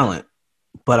talent,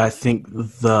 but I think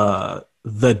the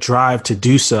drive to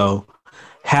do so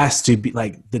has to be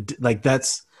like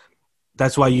that's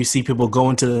why you see people go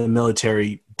into the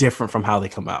military different from how they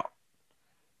come out,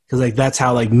 because like that's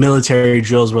how like military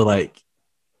drills were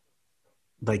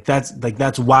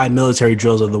that's why military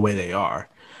drills are the way they are,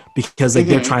 because like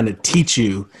they're Mm-hmm. trying to teach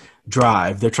you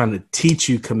drive, they're trying to teach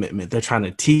you commitment, they're trying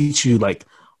to teach you like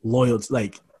loyalty,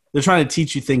 like they're trying to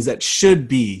teach you things that should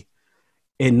be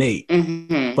innate,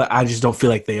 Mm-hmm. but I just don't feel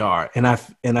like they are. And I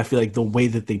feel like the way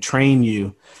that they train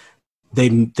you,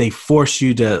 they force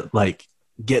you to like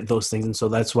get those things. And so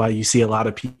that's why you see a lot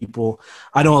of people,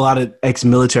 I know a lot of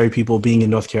ex-military people being in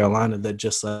North Carolina that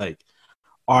just like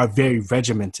are very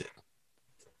regimented.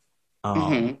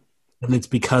 Mm-hmm. And it's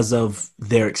because of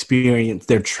their experience,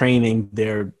 their training,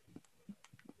 their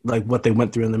like what they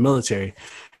went through in the military.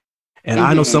 And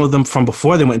I know some Mm-hmm. of them from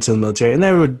before they went into the military, and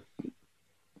they were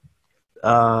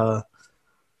uh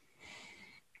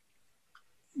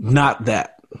Not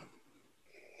that.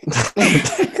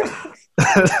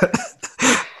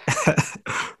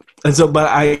 And so, but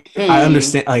I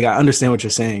understand, like, I understand what you're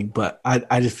saying, but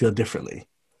I just feel differently.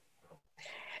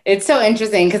 It's so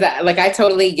interesting because I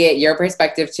totally get your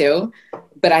perspective too,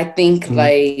 but I think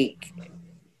like,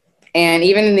 and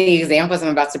even in the examples I'm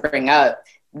about to bring up,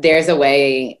 there's a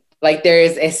way, like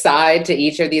there's a side to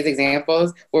each of these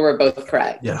examples where we're both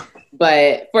correct. Yeah.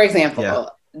 But for example,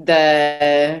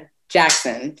 the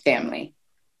Jackson family.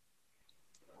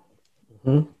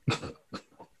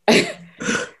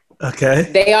 Okay.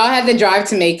 They all had the drive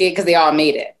to make it because they all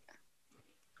made it.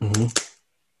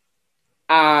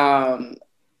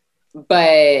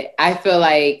 But I feel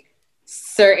like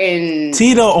certain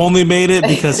Tito only made it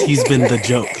because he's been the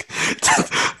joke.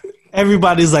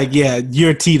 Everybody's like, yeah,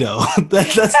 you're Tito.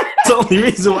 That's the only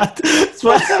reason why.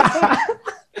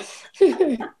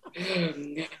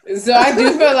 So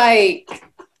I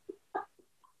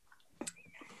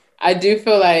do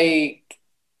feel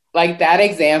like that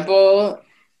example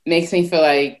makes me feel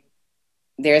like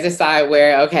there's a side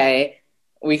where, okay,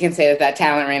 we can say that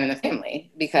talent ran in the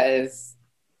family because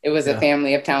it was a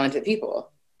family of talented people.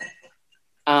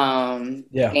 And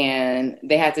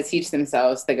they had to teach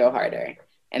themselves to go harder.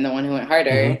 And the one who went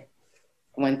harder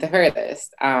went the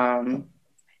furthest. And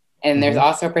there's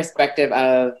also a perspective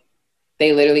of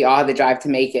they literally all had the drive to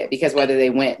make it because whether they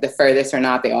went the furthest or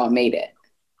not, they all made it.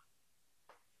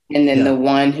 And then the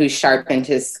one who sharpened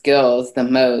his skills the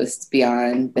most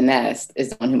beyond the nest is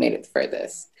the one who made it the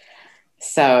furthest.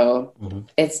 So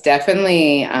it's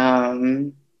definitely, it's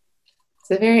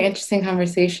a very interesting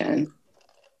conversation.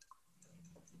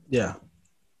 Yeah.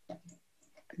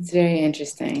 It's very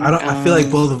interesting. I feel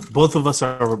like both of us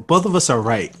are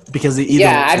right because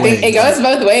I think it goes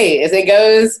both ways. It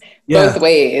goes both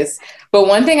ways. But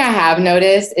one thing I have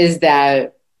noticed is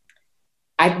that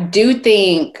I do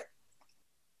think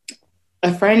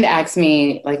a friend asked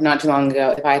me like not too long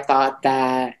ago if I thought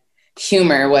that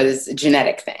humor was a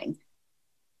genetic thing.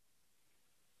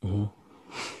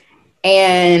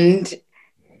 And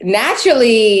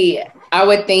naturally, I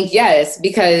would think yes,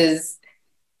 because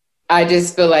I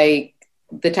just feel like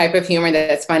the type of humor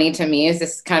that's funny to me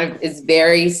is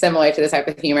very similar to the type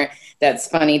of humor that's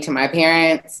funny to my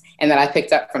parents and that I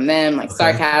picked up from them, like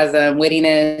sarcasm,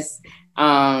 wittiness.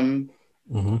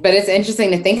 But it's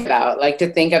interesting to think about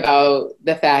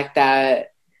the fact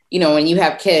that, you know, when you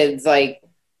have kids, like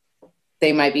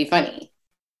they might be funny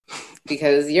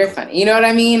because you're funny, you know what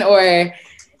I mean? Or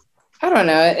I don't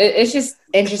know. It's just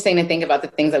interesting to think about the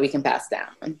things that we can pass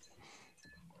down.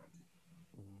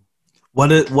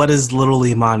 What is little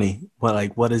Imani?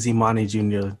 What is Imani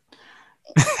Jr.?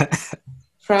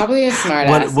 Probably a smart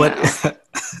ass.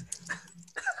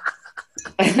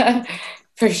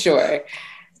 For sure.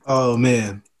 Oh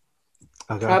man.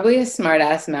 Okay. Probably a smart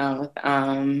ass mouth.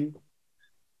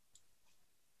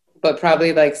 But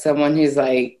probably like someone who's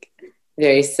like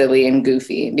very silly and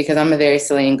goofy because I'm a very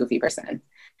silly and goofy person.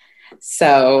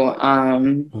 So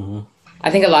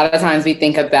I think a lot of times we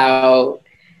think about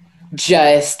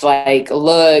just like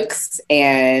looks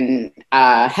and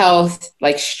health,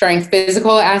 like strength,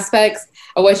 physical aspects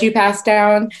of what you pass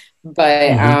down.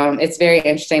 But it's very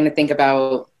interesting to think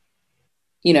about,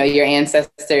 you know, your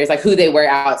ancestors, like who they were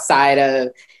outside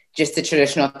of just the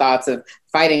traditional thoughts of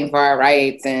fighting for our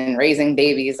rights and raising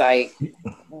babies. Like,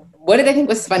 what did they think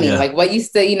was funny? Like what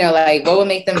used to, you know, like what would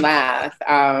make them laugh?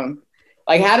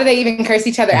 Like, how do they even curse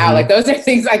each other out? Like, those are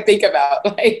things I think about.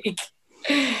 Like,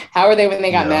 how are they when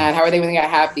they got mad? How are they when they got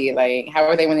happy? Like, how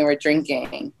are they when they were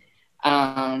drinking?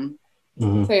 So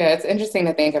yeah, it's interesting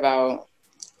to think about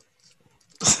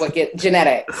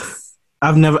genetics.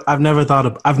 I've never thought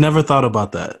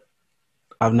about that.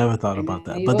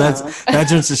 But that's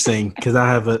interesting because I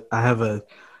have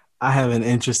an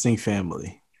interesting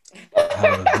family. I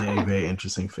have a very, very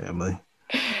interesting family.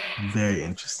 Very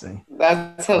interesting.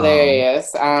 That's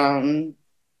hilarious. Yeah,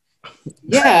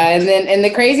 and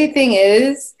the crazy thing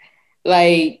is,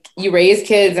 like, you raise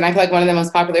kids, and I feel like one of the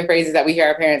most popular phrases that we hear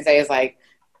our parents say is like,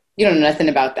 "You don't know nothing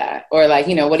about that," or like,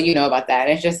 you know, "What do you know about that?"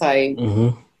 And it's just like,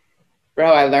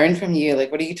 bro, I learned from you.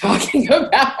 Like, what are you talking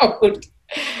about?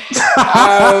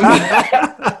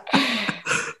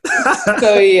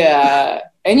 So yeah,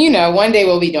 and you know, one day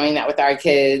we'll be doing that with our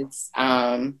kids.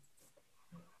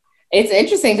 It's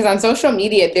interesting because on social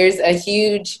media, there is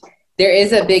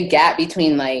a big gap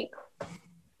between like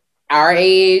our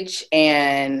age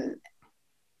and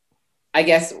I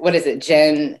guess, what is it?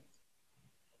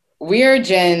 We're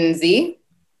Gen Z.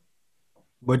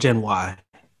 We're Gen Y.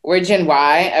 We're Gen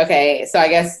Y. Okay. So I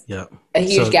guess a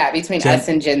huge gap between us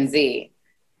and Gen Z.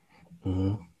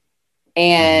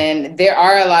 And there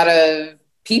are a lot of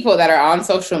people that are on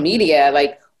social media,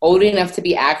 like old enough to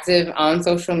be active on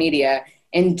social media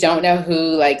and don't know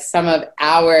who like some of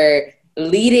our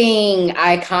leading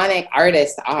iconic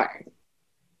artists are.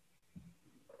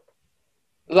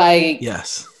 Like,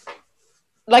 Yes.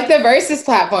 Like the Versus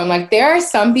platform, like there are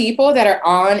some people that are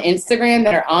on Instagram,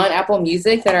 that are on Apple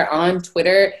Music, that are on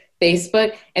Twitter,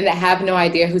 Facebook, and that have no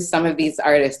idea who some of these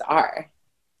artists are.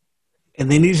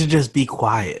 And they need to just be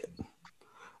quiet.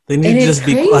 They need And to it's just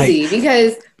be crazy like,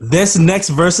 because this next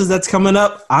Versus that's coming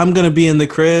up, I'm going to be in the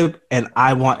crib and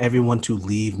I want everyone to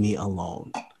leave me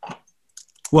alone.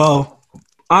 Well,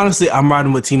 honestly, I'm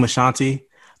riding with Team Ashanti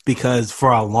because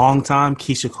for a long time,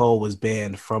 Keisha Cole was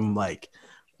banned from like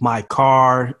my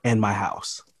car and my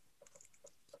house.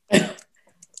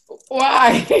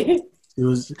 why? It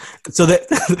was so that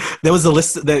there was a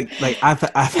list that like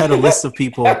I've had a list of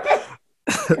people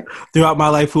throughout my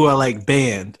life who are like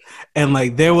banned, and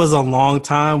like there was a long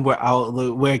time where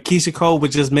where Keisha Cole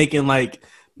was just making like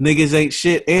niggas ain't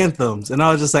shit anthems, and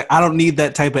I was just like, I don't need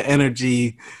that type of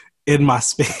energy in my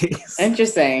space.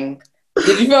 Interesting.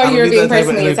 Did you feel like you were being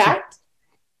personally attacked?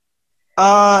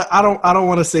 I don't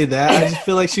want to say that. I just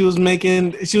feel like she was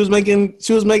making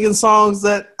songs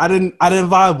that I didn't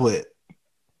vibe with.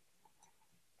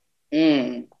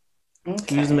 Okay.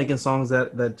 She was making songs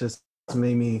that just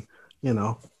made me, you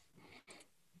know.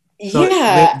 So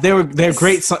yeah, they're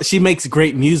great. She makes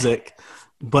great music,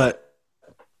 but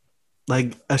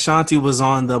like Ashanti was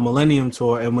on the Millennium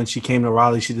Tour, and when she came to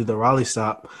Raleigh, she did the Raleigh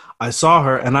stop. I saw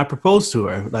her and I proposed to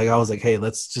her. Like I was like, hey,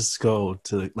 let's just go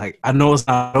to like I know it's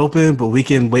not open, but we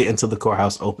can wait until the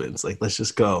courthouse opens. Like let's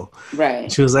just go. right.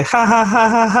 And she was like, ha ha ha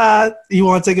ha ha. You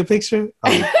want to take a picture?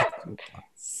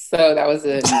 So that was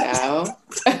a no.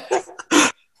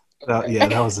 Yeah,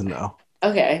 that was a no.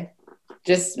 Okay,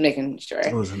 just making sure.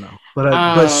 It was a no.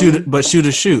 But shoot.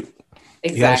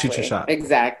 Exactly. You gotta shoot your shot.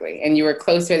 Exactly, and you were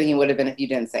closer than you would have been if you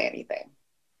didn't say anything.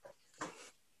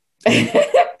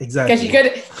 Exactly. Because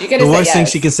she could. The worst thing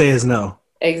she can say is no.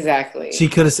 Exactly. She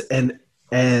could have,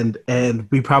 and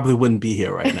we probably wouldn't be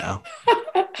here right now.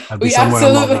 I'd be somewhere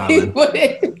on Long Island.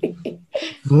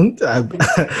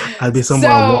 I'd be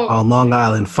somewhere on Long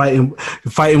Island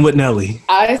fighting with Nelly.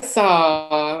 I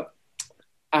saw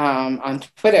on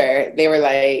Twitter, they were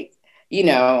like,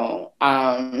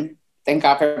 thank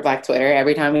God for Black Twitter.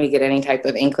 Every time we get any type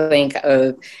of inkling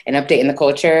of an update in the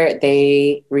culture,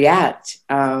 they react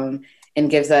and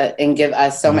give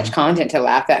us so much content to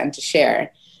laugh at and to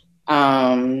share.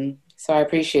 So I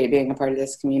appreciate being a part of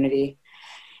this community.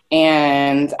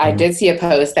 And I did see a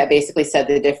post that basically said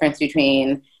the difference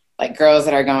between like girls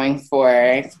that are going for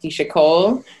Keisha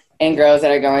Cole and girls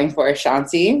that are going for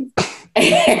Ashanti.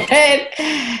 And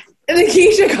the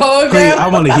Keisha Cole girl. Please, I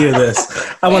want to hear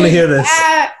this. I want to hear this.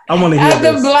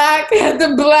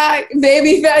 The black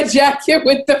baby fat jacket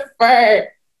with the fur.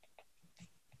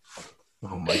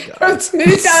 Oh my God. From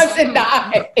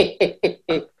 2009.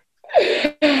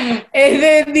 And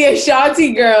then the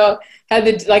Ashanti girl had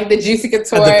the Juicy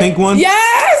Couture. The pink one?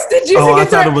 Yes, the Juicy Couture. I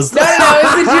thought it was... No,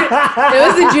 it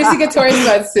was the Juicy Couture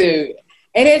sweatsuit.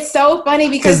 And it's so funny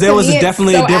because there was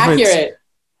definitely a difference. Accurate.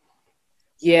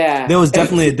 Yeah. There was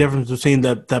definitely a difference between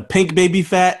the pink baby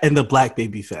fat and the black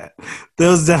baby fat. There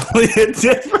was definitely a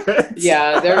difference.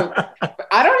 Yeah.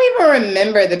 I don't even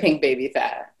remember the pink baby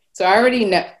fat. So I already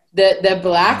know. The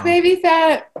black baby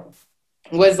fat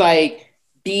was like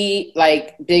big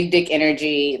dick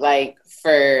energy, like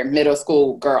for middle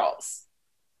school girls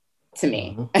to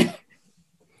me. Mm-hmm.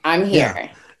 I'm here.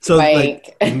 Yeah. So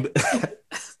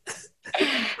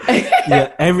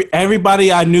yeah,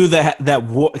 everybody I knew that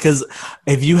wore, because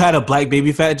if you had a black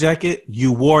baby fat jacket,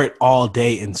 you wore it all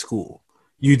day in school.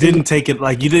 You didn't take it,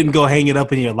 like you didn't go hang it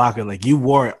up in your locker, like you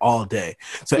wore it all day.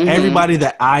 So everybody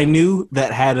that I knew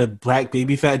that had a black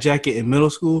baby fat jacket in middle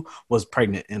school was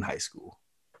pregnant in high school.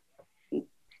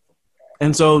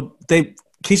 And so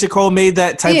Keisha Cole made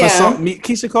that type of song.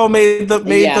 Keisha Cole made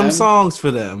them songs for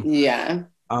them. Yeah.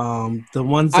 The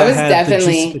ones that had the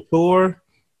Juicy Couture,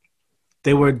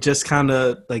 they were just kind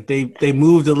of like they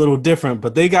moved a little different,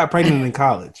 but they got pregnant in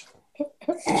college.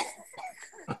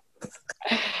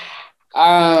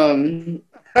 I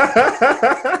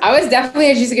was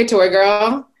definitely a Juicy Couture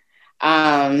girl.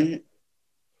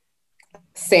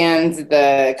 Sans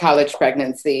the college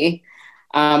pregnancy.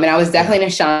 And I was definitely an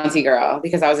Ashanti girl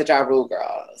because I was a Ja Rule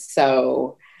girl.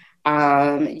 So,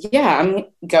 I'm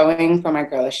going for my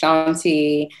girl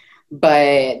Ashanti,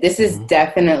 but this is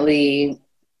definitely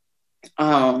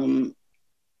a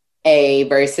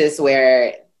versus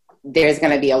where there's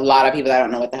going to be a lot of people that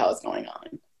don't know what the hell is going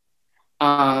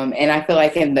And I feel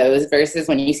like in those verses,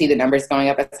 when you see the numbers going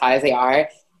up as high as they are,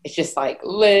 it's just like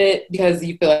lit because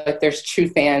you feel like there's true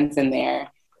fans in there.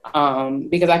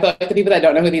 Because I feel like the people that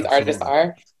don't know who these artists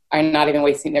are not even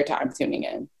wasting their time tuning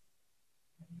in.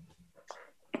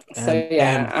 So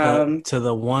yeah. To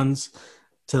the ones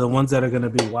that are going to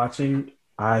be watching,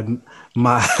 my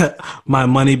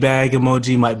money bag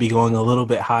emoji might be going a little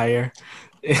bit higher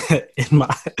in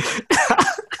my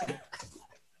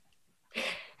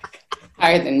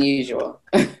higher than usual.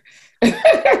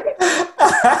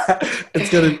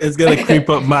 It's gonna creep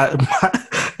up my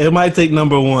it might take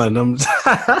number one.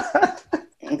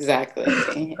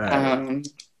 Exactly. Right.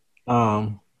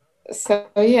 So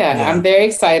yeah, I'm very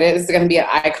excited. This is going to be an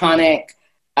iconic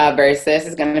versus.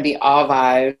 It's going to be all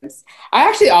vibes. I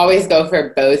actually always go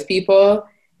for both people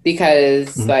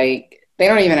because like they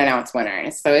don't even announce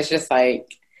winners. So it's just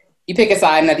like you pick a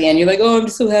side and at the end you're like, oh, I'm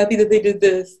just so happy that they did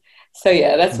this. So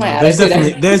yeah, that's my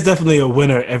attitude. There's definitely a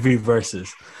winner every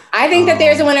versus. I think that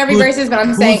there's a winner every versus, but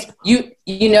I'm saying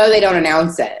you know they don't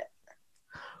announce it.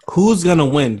 Who's gonna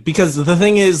win? Because the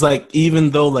thing is, like,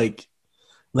 even though like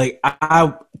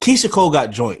Keisha Cole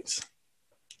got joints.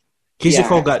 Keisha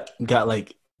Cole got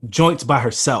like joints by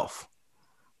herself,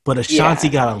 but Ashanti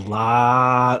got a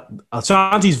lot.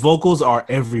 Ashanti's vocals are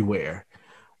everywhere,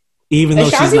 even though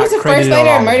Ashanti she's not was the credited first lady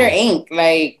at Murder Inc.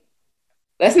 Like,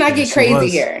 let's not get crazy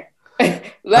here.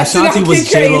 Ashanti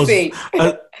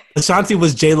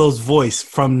was J-Lo's voice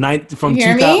from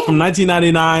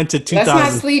 1999 to 2000.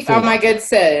 Let's not sleep on my good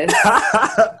sis.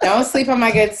 Don't sleep on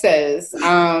my good sis.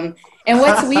 And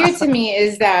what's weird to me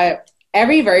is that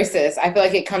every versus, I feel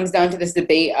like it comes down to this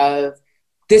debate of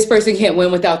this person can't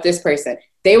win without this person.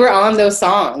 They were on those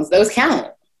songs. Those count.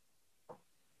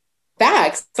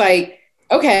 Facts. Like,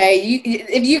 okay,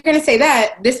 if you're going to say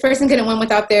that, this person couldn't win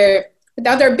without their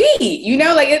beat. You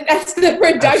know, like that's the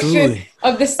production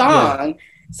of the song. Yeah.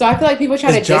 So I feel like people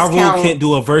try to discount. Ja Rule can't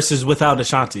do a versus without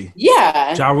Ashanti.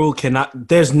 Yeah. Ja Rule cannot.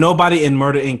 There's nobody in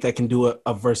Murder Inc. that can do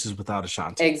a versus without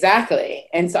Ashanti. Exactly.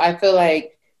 And so I feel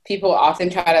like people often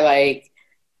try to like,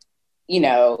 you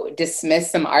know, dismiss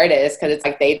some artists because it's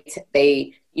like they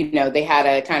you know, they had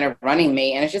a kind of running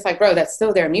mate. And it's just like, bro, that's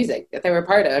still their music that they were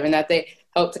part of and that they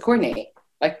helped to coordinate.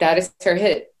 Like that is her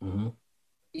hit. Mm-hmm.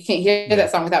 You can't hear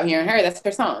that song without hearing her. That's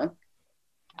her song.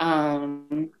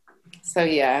 So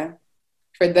yeah.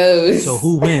 For those. So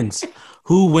who wins?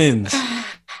 Who wins?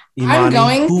 Imani,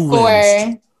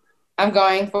 I'm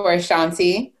going for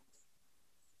Ashanti.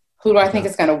 Who do I think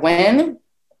is going to win?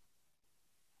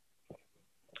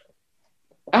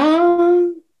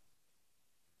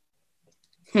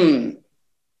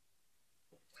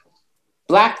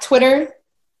 Black Twitter,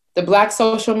 the Black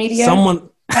social media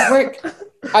network.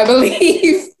 I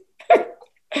believe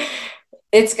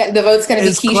the vote's going to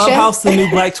be Keisha. Is Clubhouse the new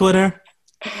Black Twitter?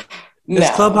 No.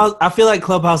 Clubhouse? I feel like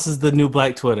Clubhouse is the new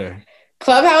Black Twitter.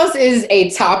 Clubhouse is a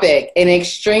topic, an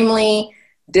extremely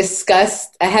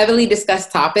heavily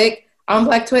discussed topic on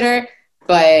Black Twitter.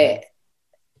 But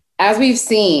as we've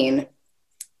seen,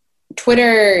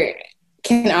 Twitter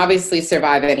can obviously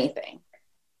survive anything.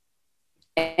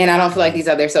 And I don't feel like these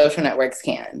other social networks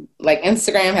can. Like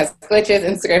Instagram has glitches.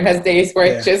 Instagram has days where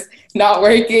it's just not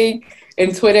working.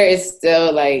 And Twitter is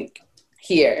still like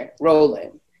here,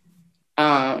 rolling.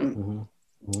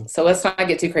 So let's not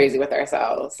get too crazy with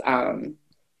ourselves.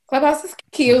 Clubhouse is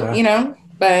cute, you know,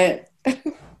 but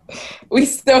we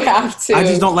still have to. I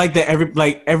just don't like that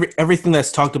everything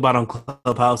that's talked about on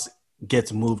Clubhouse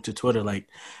gets moved to Twitter. Like,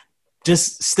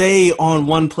 just stay on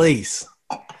one place.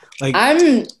 Like,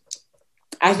 I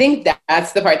think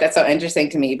that's the part that's so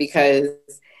interesting to me because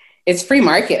it's free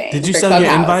marketing. Did you sell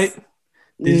your invite?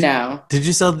 No. Did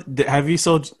you sell? Have you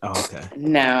sold? Oh, okay.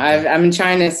 No, I'm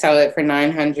trying to sell it for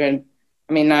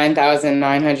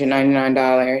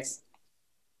 $9,999.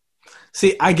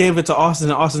 See, I gave it to Austin,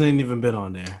 and Austin ain't even been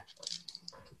on there.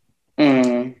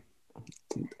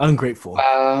 Ungrateful.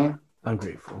 Wow.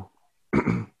 Ungrateful.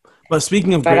 But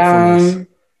speaking of gratefulness,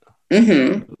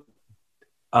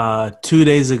 2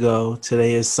 days ago,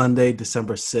 today is Sunday,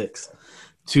 December 6th.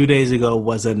 2 days ago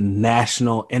was a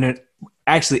international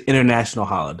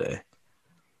holiday.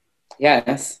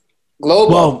 Yes.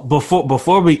 Global. Well,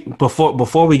 before we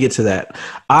get to that,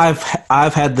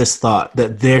 I've had this thought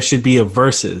that there should be a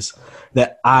versus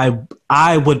that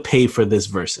I would pay for this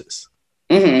versus.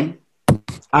 Mm-hmm.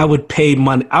 I would pay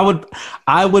money. I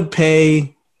would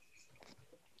pay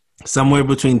somewhere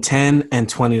between $10 and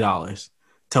 $20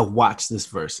 to watch this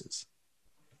versus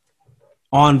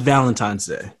on Valentine's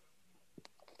Day.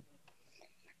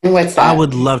 What's that? I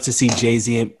would love to see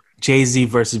Jay-Z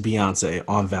versus Beyonce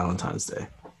on Valentine's Day.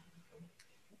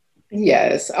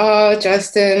 Yes. Oh,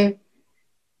 Justin.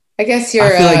 I guess I you're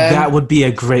feel like that would be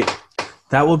a great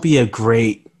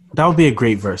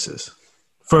versus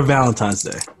for Valentine's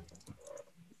Day.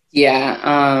 yeah,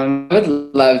 I would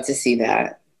love to see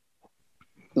that.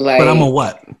 But I'm a Like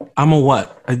what? I'm a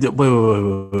what? Wait.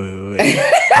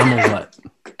 I'm a what?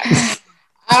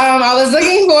 I was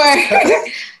looking for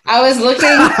I was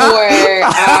looking for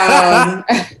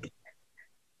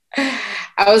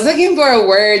I was looking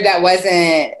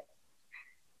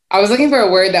for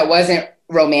a word that wasn't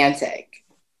romantic.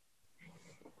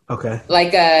 Okay.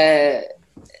 Like a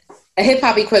hip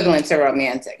hop equivalent to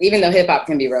romantic, even though hip hop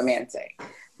can be romantic.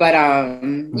 But you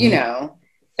Mm-hmm. know,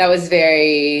 that was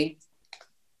very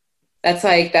that's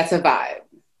a vibe.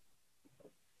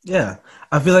 Yeah,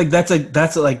 I feel like that's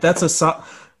a song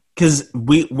because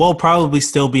we will probably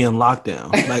still be in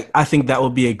lockdown. Like I think that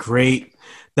would be a great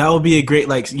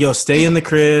like yo stay in the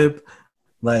crib,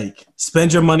 like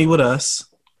spend your money with us,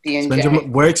 BNJ.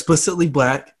 we're explicitly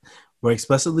black.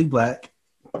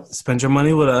 Spend your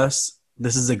money with us.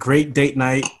 This is a great date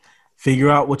night. Figure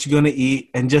out what you're gonna eat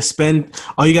and just spend.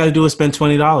 All you got to do is spend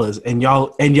 $20, and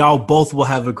y'all both will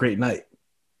have a great night.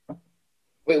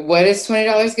 Wait, what is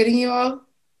 $20 getting you all?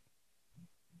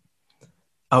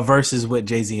 A versus with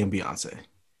Jay-Z and Beyonce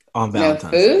on No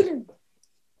Valentine's Day. food?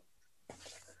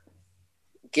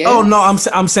 Oh no, Gifts?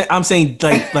 I'm saying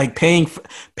like paying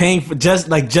for just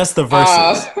the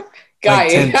verses. Oh, Like got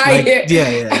you. 10 Got like you.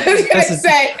 yeah. I was gonna Just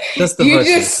say just the you just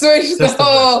verses. switched the Just the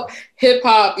whole verses. hip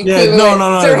hop Yeah,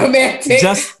 equivalent to no. romantic. I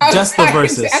was Just the like,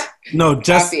 verses. No,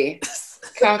 just copy,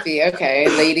 copy. Okay,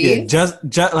 yeah, ladies. just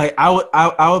like I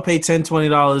would pay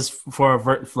 $10-$20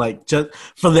 for like just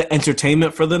for the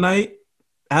entertainment for the night.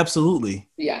 Absolutely.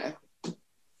 Yeah.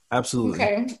 Absolutely.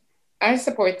 Okay. I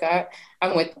support that.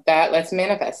 I'm with that. Let's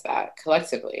manifest that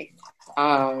collectively.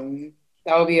 That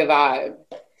would be a vibe.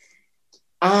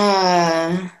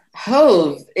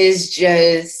 Hove is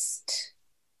just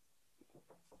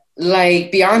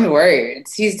like beyond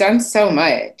words. He's done so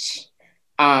much.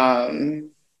 Um,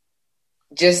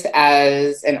 just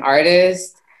as an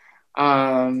artist,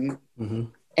 um, Mm-hmm.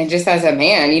 and just as a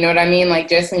man, you know what I mean? Like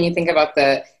just when you think about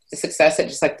the success at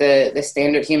just like the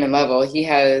standard human level, he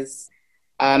has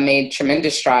made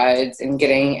tremendous strides in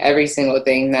getting every single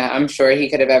thing that I'm sure he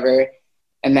could have ever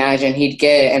imagined he'd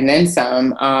get, and then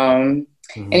some. And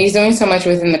Mm-hmm. he's doing so much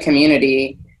within the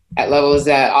community at levels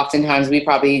that oftentimes we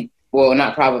probably, well,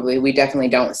 not probably, we definitely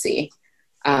don't see.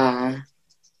 Uh,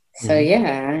 so Mm-hmm.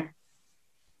 yeah,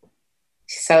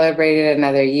 celebrated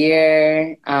another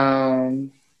year.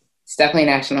 It's definitely a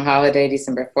national holiday,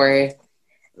 December 4th.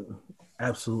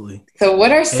 Absolutely. So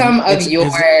what are some And of your,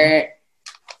 it's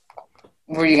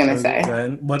what were you going to go say?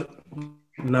 ahead. What?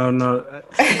 No.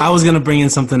 I was gonna bring in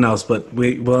something else, but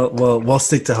we'll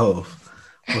stick to Hove.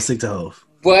 We'll stick to Hove.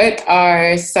 What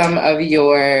are some of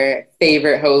your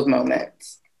favorite Hove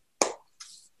moments?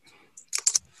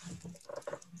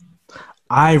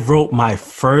 I wrote my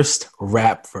first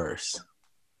rap verse.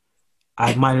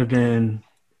 I might have been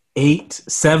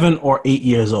 7 or 8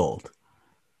 years old.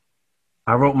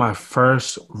 I wrote my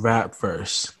first rap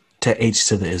verse to H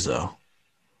to the Izzo.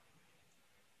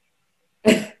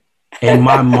 And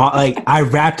my mom, like, I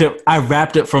rapped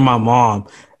it for my mom,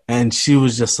 and she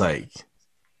was just like,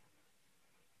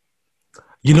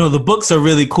 you know, the books are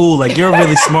really cool. Like, you're a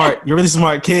really smart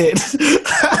kid. So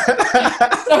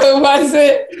it wasn't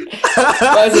a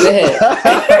hit.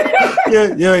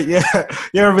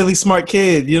 You're a really smart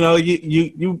kid. You know,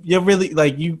 you're really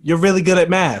like you're really good at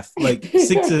math. Like,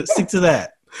 stick to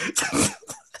that.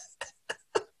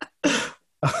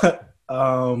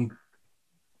 um,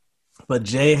 but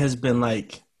Jay has been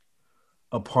like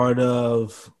a part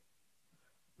of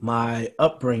my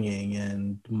upbringing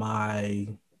and my,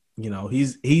 you know,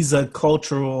 he's a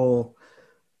cultural.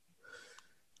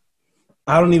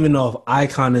 I don't even know if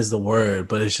icon is the word,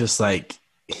 but it's just like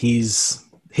he's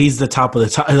the top of the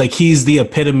top. Like he's the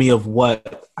epitome of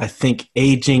what I think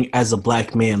aging as a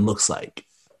black man looks like.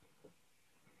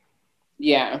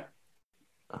 Yeah.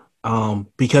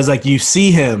 Because like you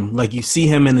see him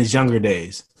in his younger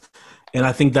days. And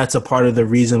I think that's a part of the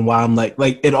reason why I'm like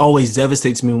it always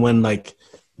devastates me when like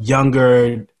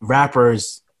younger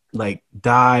rappers like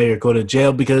die or go to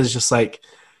jail, because it's just like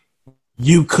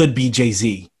you could be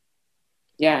Jay-Z.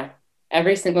 Yeah. Like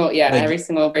Every single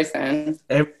person.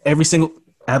 every single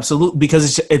absolute,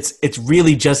 because it's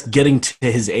really just getting to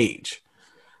his age.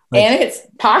 Like And it's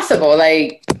possible.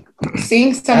 Like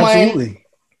seeing someone absolutely.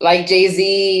 like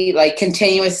Jay-Z like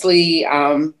continuously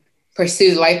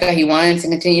pursue the life that he wants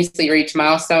and continuously reach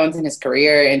milestones in his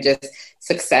career and just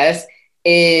success,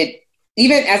 it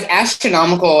even as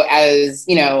astronomical as,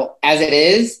 you know, as it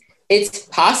is, it's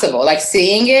possible. Like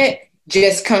seeing it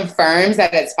just confirms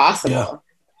that it's possible.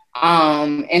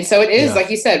 And so it is, like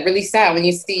you said, really sad when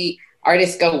you see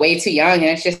artists go way too young, and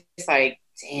it's just like,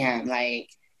 damn, like,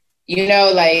 you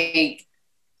know, like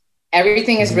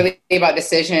everything is really about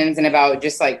decisions and about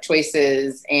just like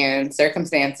choices and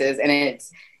circumstances. And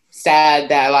it's sad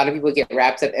that a lot of people get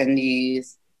wrapped up in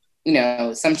these, you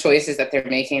know, some choices that they're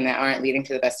making that aren't leading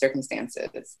to the best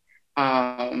circumstances.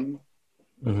 But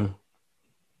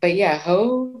yeah,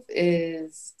 Hove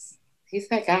he's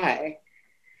that guy.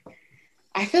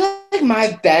 I feel like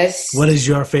my best. What is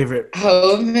your favorite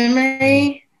Hove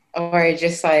memory, or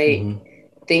just like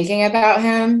thinking about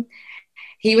him?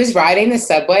 He was riding the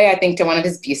subway, I think, to one of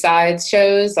his B-sides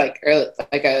shows, like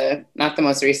not the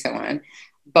most recent one,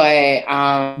 but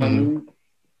and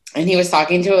he was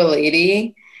talking to a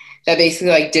lady that basically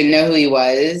like didn't know who he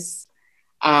was,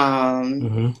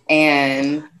 and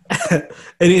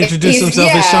he introduced himself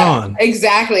as Sean.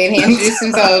 Exactly, and he introduced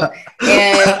himself,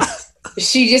 and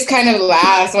she just kind of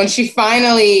laughs when she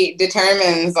finally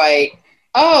determines, like,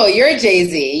 oh, you're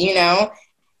Jay-Z, you know?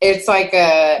 It's like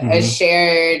a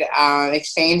shared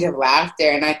exchange of laughter,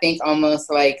 and I think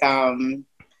almost like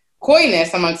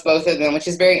coyness amongst both of them, which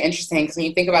is very interesting, because when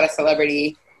you think about a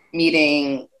celebrity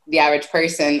meeting the average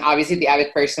person, obviously the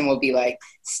average person will be like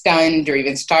stunned or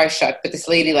even starstruck, but this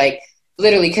lady like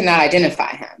literally could not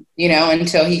identify him, you know,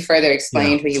 until he further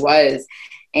explained who he was.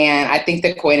 And I think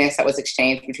the coyness that was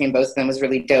exchanged between both of them was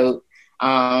really dope.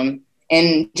 And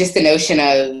just the notion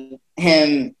of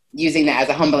him using that as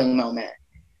a humbling moment.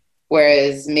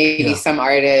 Whereas maybe some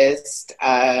artist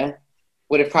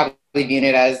would have probably viewed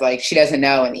it as like, she doesn't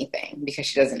know anything because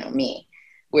she doesn't know me.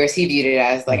 Whereas he viewed it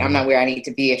as like, I'm not where I need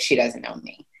to be if she doesn't know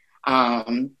me.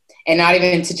 And not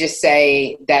even to just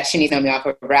say that she needs to know me off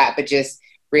of rap, but just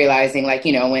realizing, like,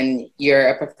 you know, when you're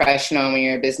a professional, when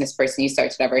you're a business person, you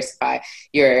start to diversify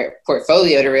your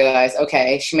portfolio to realize,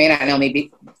 okay, she may not know me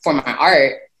for my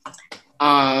art,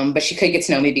 but she could get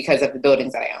to know me because of the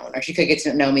buildings that I own, or she could get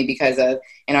to know me because of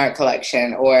an art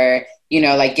collection, or, you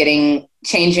know, like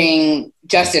changing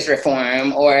justice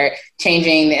reform, or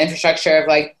changing the infrastructure of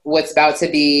like what's about to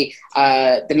be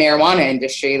the marijuana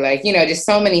industry. Like, you know, just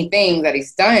so many things that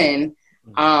he's done.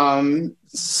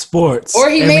 Sports. Or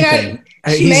he everything. may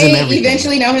not, she may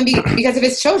eventually know him because of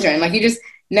his children. Like, you just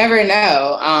never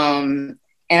know. And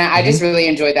I just really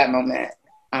enjoyed that moment.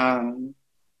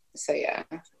 So yeah,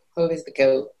 Hove is the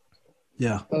GOAT.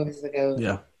 Yeah. Hove is the GOAT.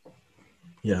 Yeah.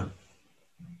 Yeah.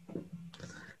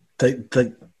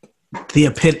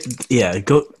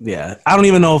 GOAT. Yeah. I don't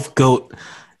even know if GOAT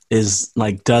is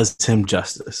like does him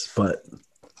justice, but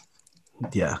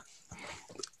yeah.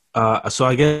 So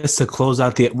I guess to close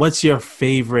out what's your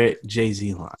favorite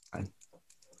Jay-Z line?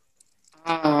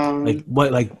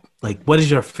 What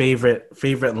is your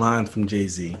favorite line from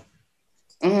Jay-Z?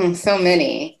 So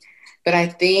many, but I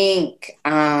think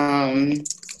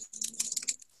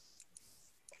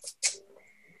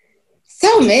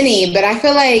so many, but I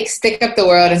feel like stick up the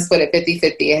world and split it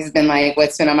 50-50 has been like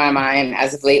what's been on my mind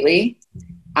as of lately.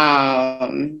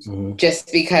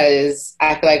 Just because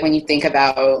I feel like when you think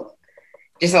about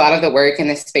just a lot of the work and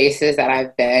the spaces that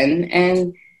I've been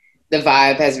in, the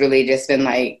vibe has really just been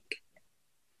like,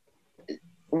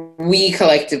 we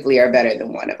collectively are better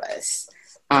than one of us.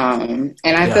 And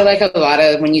I feel like a lot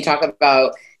of, when you talk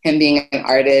about him being an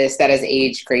artist that has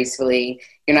aged gracefully,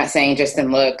 you're not saying just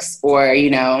in looks or,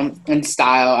 you know, in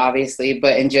style, obviously,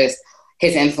 but in just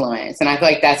his influence. And I feel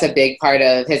like that's a big part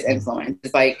of his influence.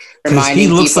 It's like reminding he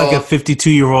looks people, like a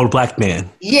 52-year-old black man.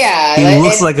 Yeah. He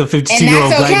looks like a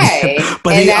 52-year-old black man.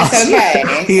 But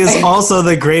he is also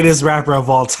the greatest rapper of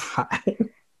all time.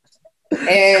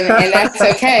 And that's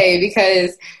okay,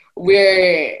 because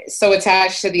we're so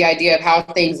attached to the idea of how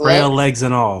things Braille look legs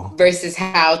and all versus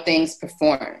how things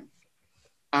perform.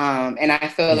 And I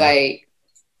feel like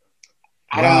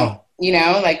I don't, you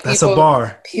know, like that's a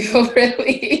bar. People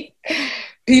really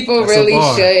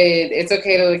should. It's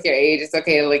okay to look your age. It's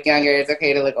okay to look younger. It's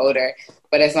okay to look older.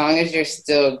 But as long as you're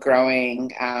still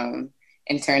growing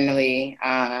internally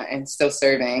and still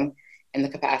serving in the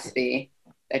capacity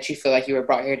that you feel like you were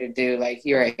brought here to do, like,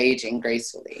 you're aging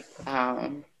gracefully.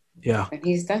 And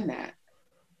he's done that.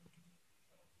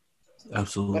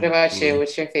 Absolutely. What about you?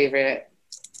 What's your favorite?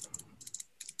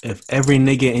 If every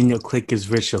nigga in your clique is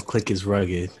rich, your clique is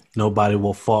rugged. Nobody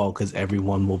will fall because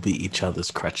everyone will be each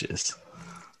other's crutches.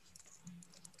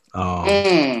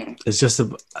 It's just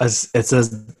a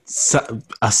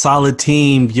solid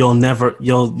team. You'll never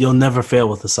fail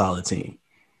with a solid team.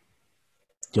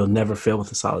 You'll never fail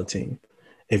with a solid team.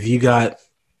 If you got,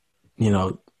 you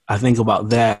know, I think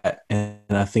about that, and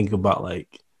I think about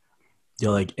like,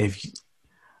 like if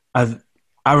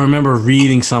I remember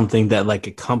reading something that like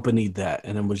accompanied that,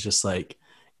 and it was just like,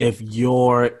 if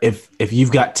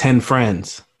you've got 10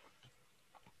 friends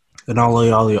and all of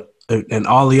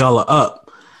y'all are up,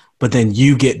 but then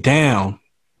you get down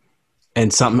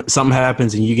and something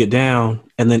happens and you get down,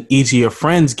 and then each of your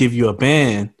friends give you a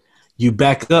band, you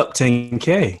back up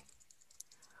 10K.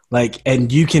 Like,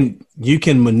 and you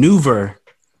can maneuver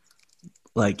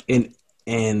like in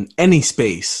any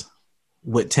space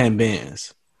with 10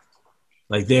 bands.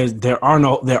 Like there aren't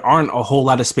a whole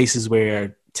lot of spaces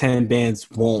where 10 bands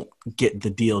won't get the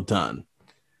deal done.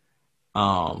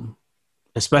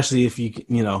 Especially if you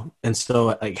know, and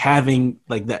so like having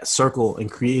like that circle and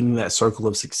creating that circle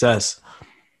of success,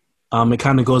 it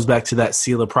kind of goes back to that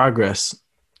seal of progress,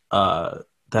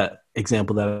 that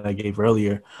example that I gave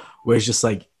earlier, where it's just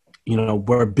like, you know,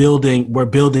 we're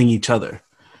building each other.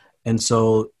 And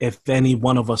so if any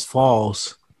one of us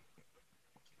falls,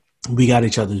 we got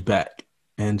each other's back.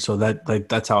 And so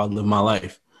that's how I live my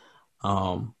life.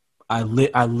 I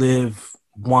live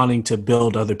wanting to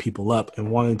build other people up and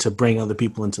wanting to bring other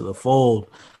people into the fold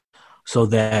so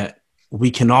that we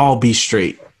can all be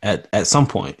straight at some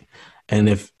point. And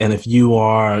if you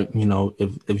are, you know,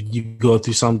 if you go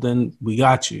through something, we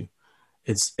got you.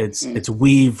 It's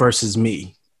we versus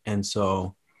me. And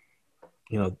so,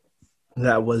 you know,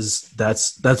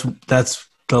 that's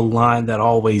the line that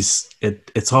always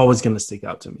it's always going to stick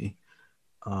out to me.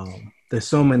 There's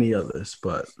so many others,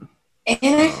 but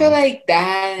and I feel like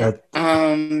that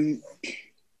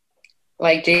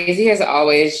like Jay-Z has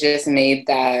always just made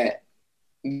that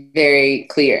very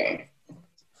clear.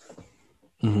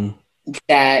 Mm-hmm.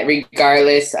 That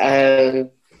regardless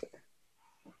of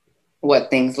what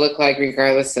things look like,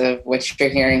 regardless of what you're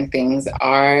hearing things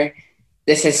are,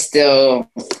 this is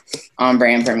still on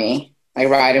brand for me. Like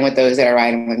riding with those that are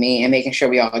riding with me and making sure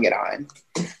we all get on.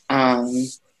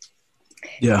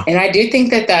 Yeah. And I do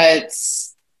think that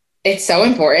it's so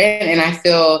important. And I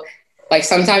feel like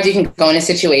sometimes you can go into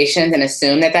situations and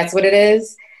assume that that's what it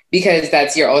is because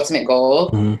that's your ultimate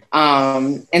goal.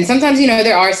 Mm-hmm. And sometimes, you know,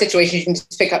 there are situations you can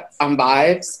just pick up on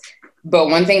vibes. But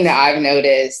one thing that I've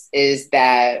noticed is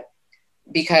that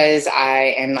because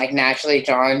I am like naturally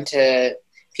drawn to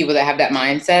people that have that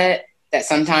mindset, that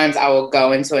sometimes I will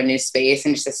go into a new space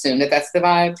and just assume that that's the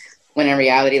vibe, when in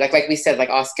reality, like we said, like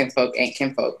all skin folk ain't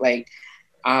kinfolk. Like,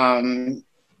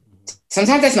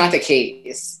 sometimes that's not the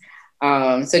case.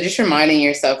 So just reminding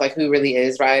yourself like who really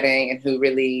is riding and who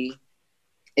really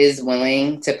is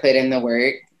willing to put in the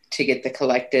work to get the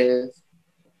collective,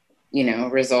 you know,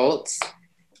 results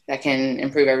that can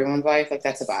improve everyone's life. Like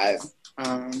that's a vibe.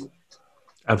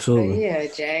 Absolutely. Yeah,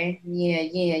 Jay.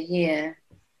 Yeah.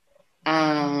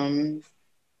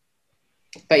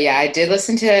 But yeah, I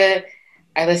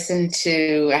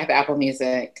have Apple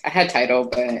Music. I had Tidal,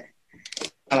 but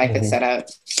I like the setup.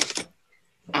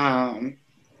 I'm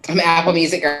an Apple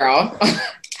Music girl,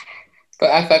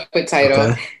 but I fuck with Tidal.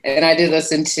 Okay. And I did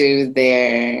listen to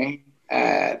their,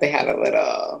 they had a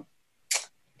little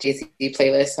GC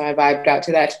playlist, so I vibed out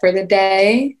to that for the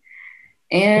day.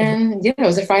 And yeah, it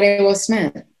was a Friday well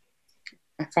spent.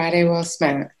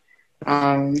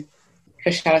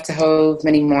 Shout out to Hove,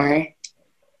 many more.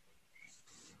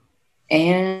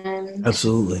 And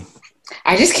absolutely,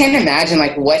 I just can't imagine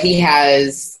like what he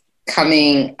has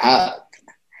coming up.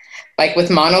 Like with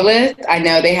Monolith, I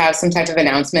know they have some type of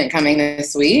announcement coming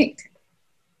this week.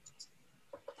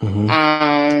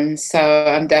 Mm-hmm. So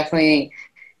I'm definitely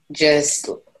just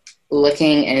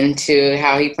looking into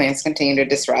how he plans to continue to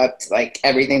disrupt like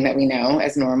everything that we know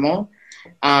as normal.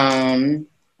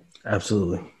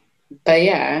 Absolutely. But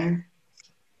yeah.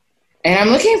 And I'm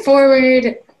looking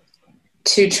forward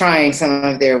to trying some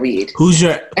of their weed. Who's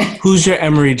your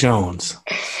Emery Jones?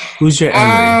 Who's your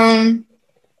Emery?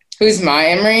 Who's my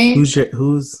Emery? Who's your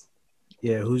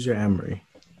Emery?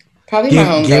 Probably my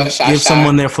homegirl, Shasha. Give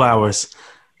someone their flowers.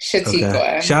 Shatika.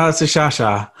 Okay. Shout out to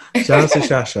Shasha.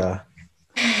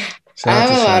 I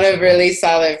have a lot of really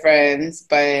solid friends,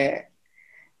 but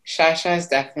Shasha is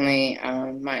definitely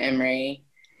my Emery.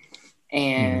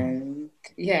 And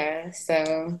yeah,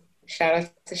 so shout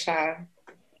out to Sha.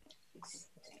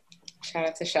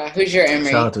 Who's your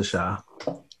Emery? Shout out to Sha.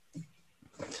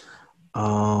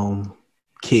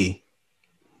 Key.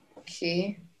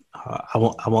 I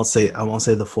won't say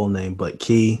the full name, but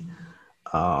Key.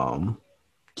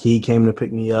 Key came to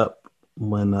pick me up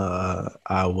when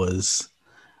I was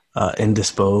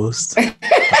indisposed.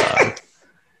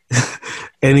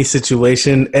 Any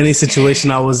situation I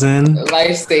was in,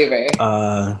 lifesaver.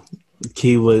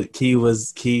 Key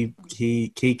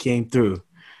came through,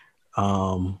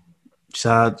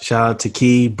 Shout out to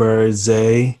Key, Bird,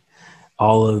 Zay,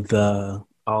 all of the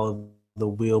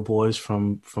wheel boys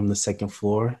from the second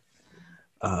floor.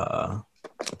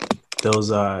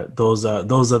 Those are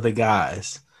the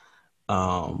guys.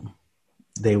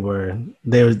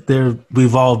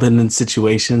 We've all been in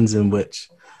situations in which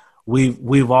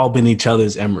we've all been each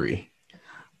other's Emery.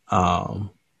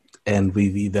 And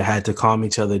we've either had to calm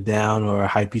each other down or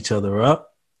hype each other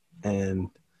up, and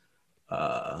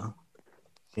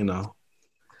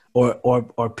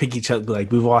or pick each other.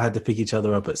 Like, we've all had to pick each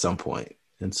other up at some point.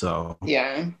 And so,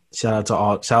 yeah, shout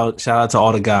out to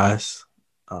all the guys.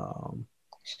 Shout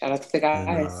out to the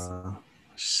guys.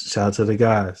 Shout out to the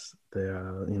guys. They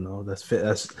are, that's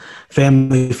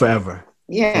family forever.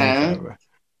 Yeah. Family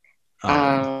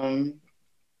forever.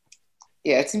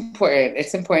 Yeah, it's important.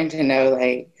 It's important to know,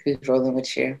 like, who's rolling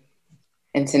with you,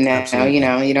 and to know, Absolutely.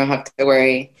 you don't have to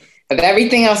worry of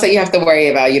everything else that you have to worry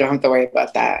about. You don't have to worry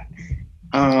about that.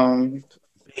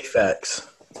 Big facts.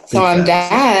 So on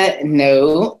that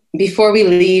note, before we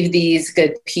leave these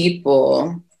good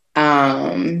people,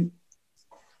 what's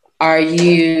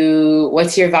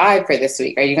your vibe for this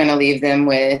week? Are you going to leave them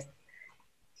with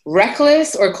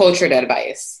reckless or cultured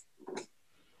advice?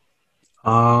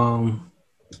 I'm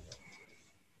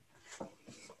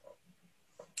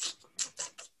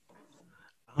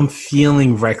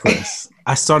feeling reckless.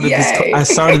 I started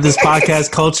this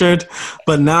podcast cultured,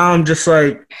 but now I'm just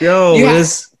like, yo,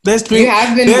 there's 3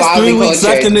 weeks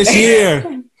left in this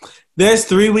year. There's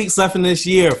 3 weeks left in this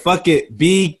year. Fuck it.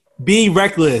 Be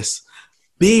reckless.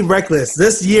 Be reckless.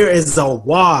 This year is a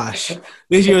wash. Spend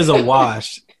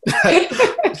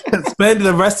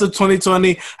the rest of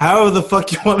 2020 however the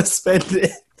fuck you want to spend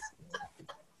it.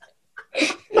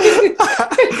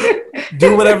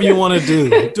 Do whatever you want to do.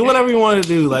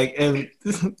 Like,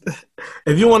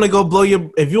 if you want to go blow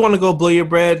your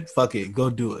bread, fuck it, go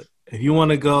do it. If you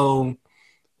want to go,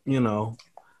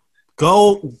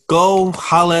 go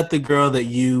holler at the girl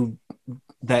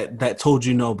that told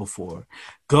you no before.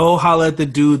 Go holler at the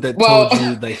dude that told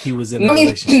you that he was in a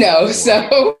relationship.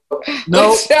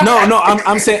 No.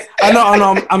 I'm saying, I know.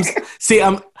 I'm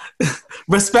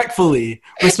respectfully.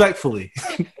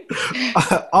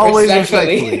 Always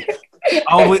respectfully.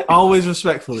 Always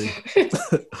respectfully.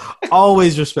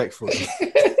 Always respectfully.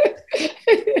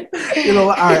 You know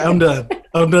what? All right,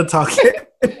 I'm done talking.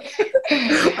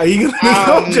 Are you gonna be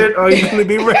cultured or are you gonna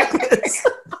be reckless?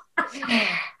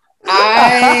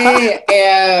 I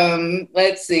am.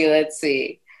 Let's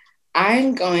see.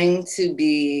 I'm going to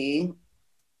be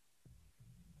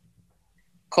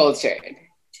cultured,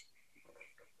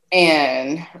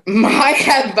 and my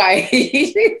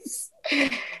advice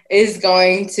is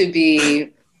going to be,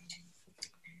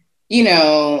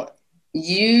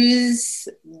 use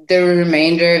the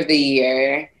remainder of the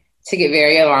year to get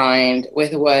very aligned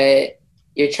with what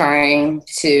you're trying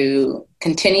to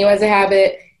continue as a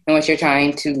habit and what you're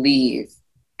trying to leave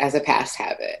as a past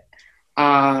habit.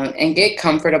 And get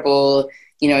comfortable,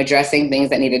 addressing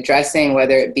things that need addressing,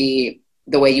 whether it be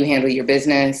the way you handle your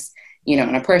business,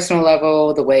 on a personal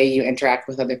level, the way you interact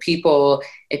with other people.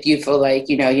 If you feel like,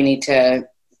 you need to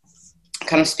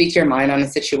kind of speak your mind on a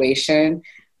situation,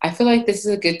 I feel like this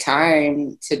is a good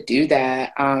time to do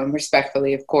that,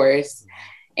 respectfully, of course.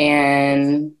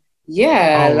 And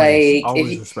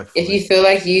if you feel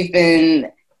like you've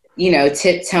been,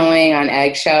 tiptoeing on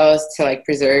eggshells to like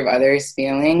preserve others'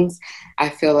 feelings, I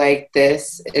feel like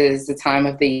this is the time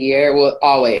of the year. Well,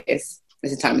 always is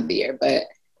the time of the year, but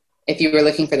if you were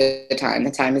looking for the time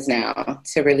is now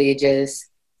to really just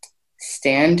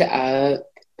stand up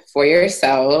for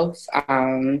yourself,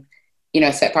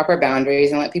 set proper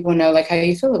boundaries and let people know like how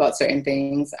you feel about certain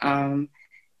things. And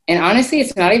honestly,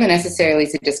 it's not even necessarily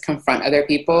to just confront other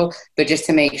people, but just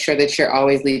to make sure that you're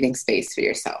always leaving space for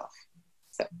yourself.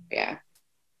 So yeah,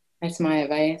 that's my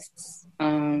advice.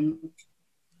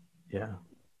 Yeah.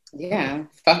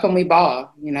 Fuck when we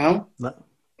ball,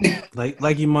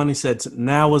 Like Imani said,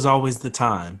 now is always the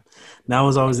time. Now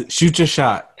is always shoot your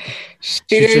shot. Shoot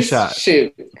your shot.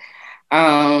 Shoot.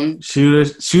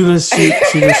 Shoot.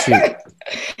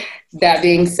 That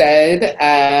being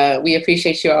said, we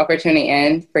appreciate you all for tuning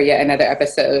in for yet another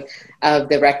episode of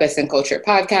the Reckless and Cultured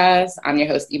podcast. I'm your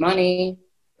host, Imani.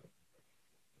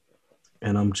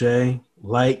 And I'm Jay.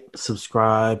 Like,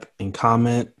 subscribe, and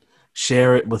comment.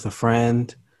 Share it with a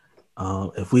friend.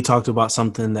 If we talked about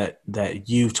something that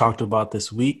you've talked about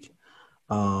this week,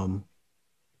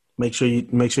 make sure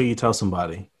you tell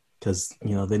somebody. because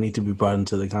they need to be brought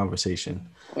into the conversation.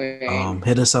 Right.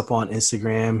 Hit us up on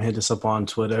Instagram, hit us up on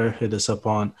Twitter,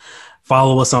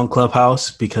 follow us on Clubhouse,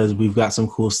 because we've got some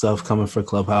cool stuff coming for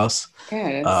Clubhouse.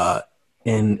 Yes.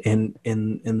 In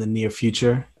the near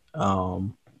future.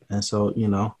 And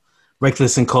so,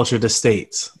 Reckless and Culture the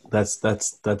States. That's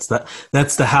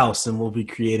the house, and we'll be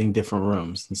creating different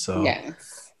rooms. And so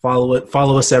yes.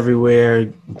 follow us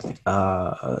everywhere.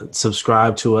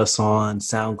 Subscribe to us on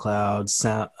SoundCloud,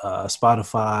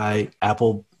 Spotify,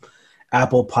 Apple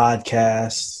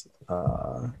Podcasts,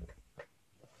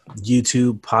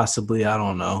 YouTube, possibly. I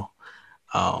don't know.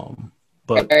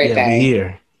 But yeah, we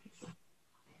here.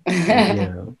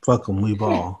 Yeah, fuck them, we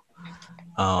ball.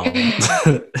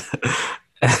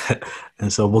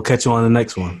 And so we'll catch you on the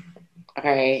next one. All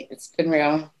right, it's been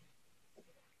real.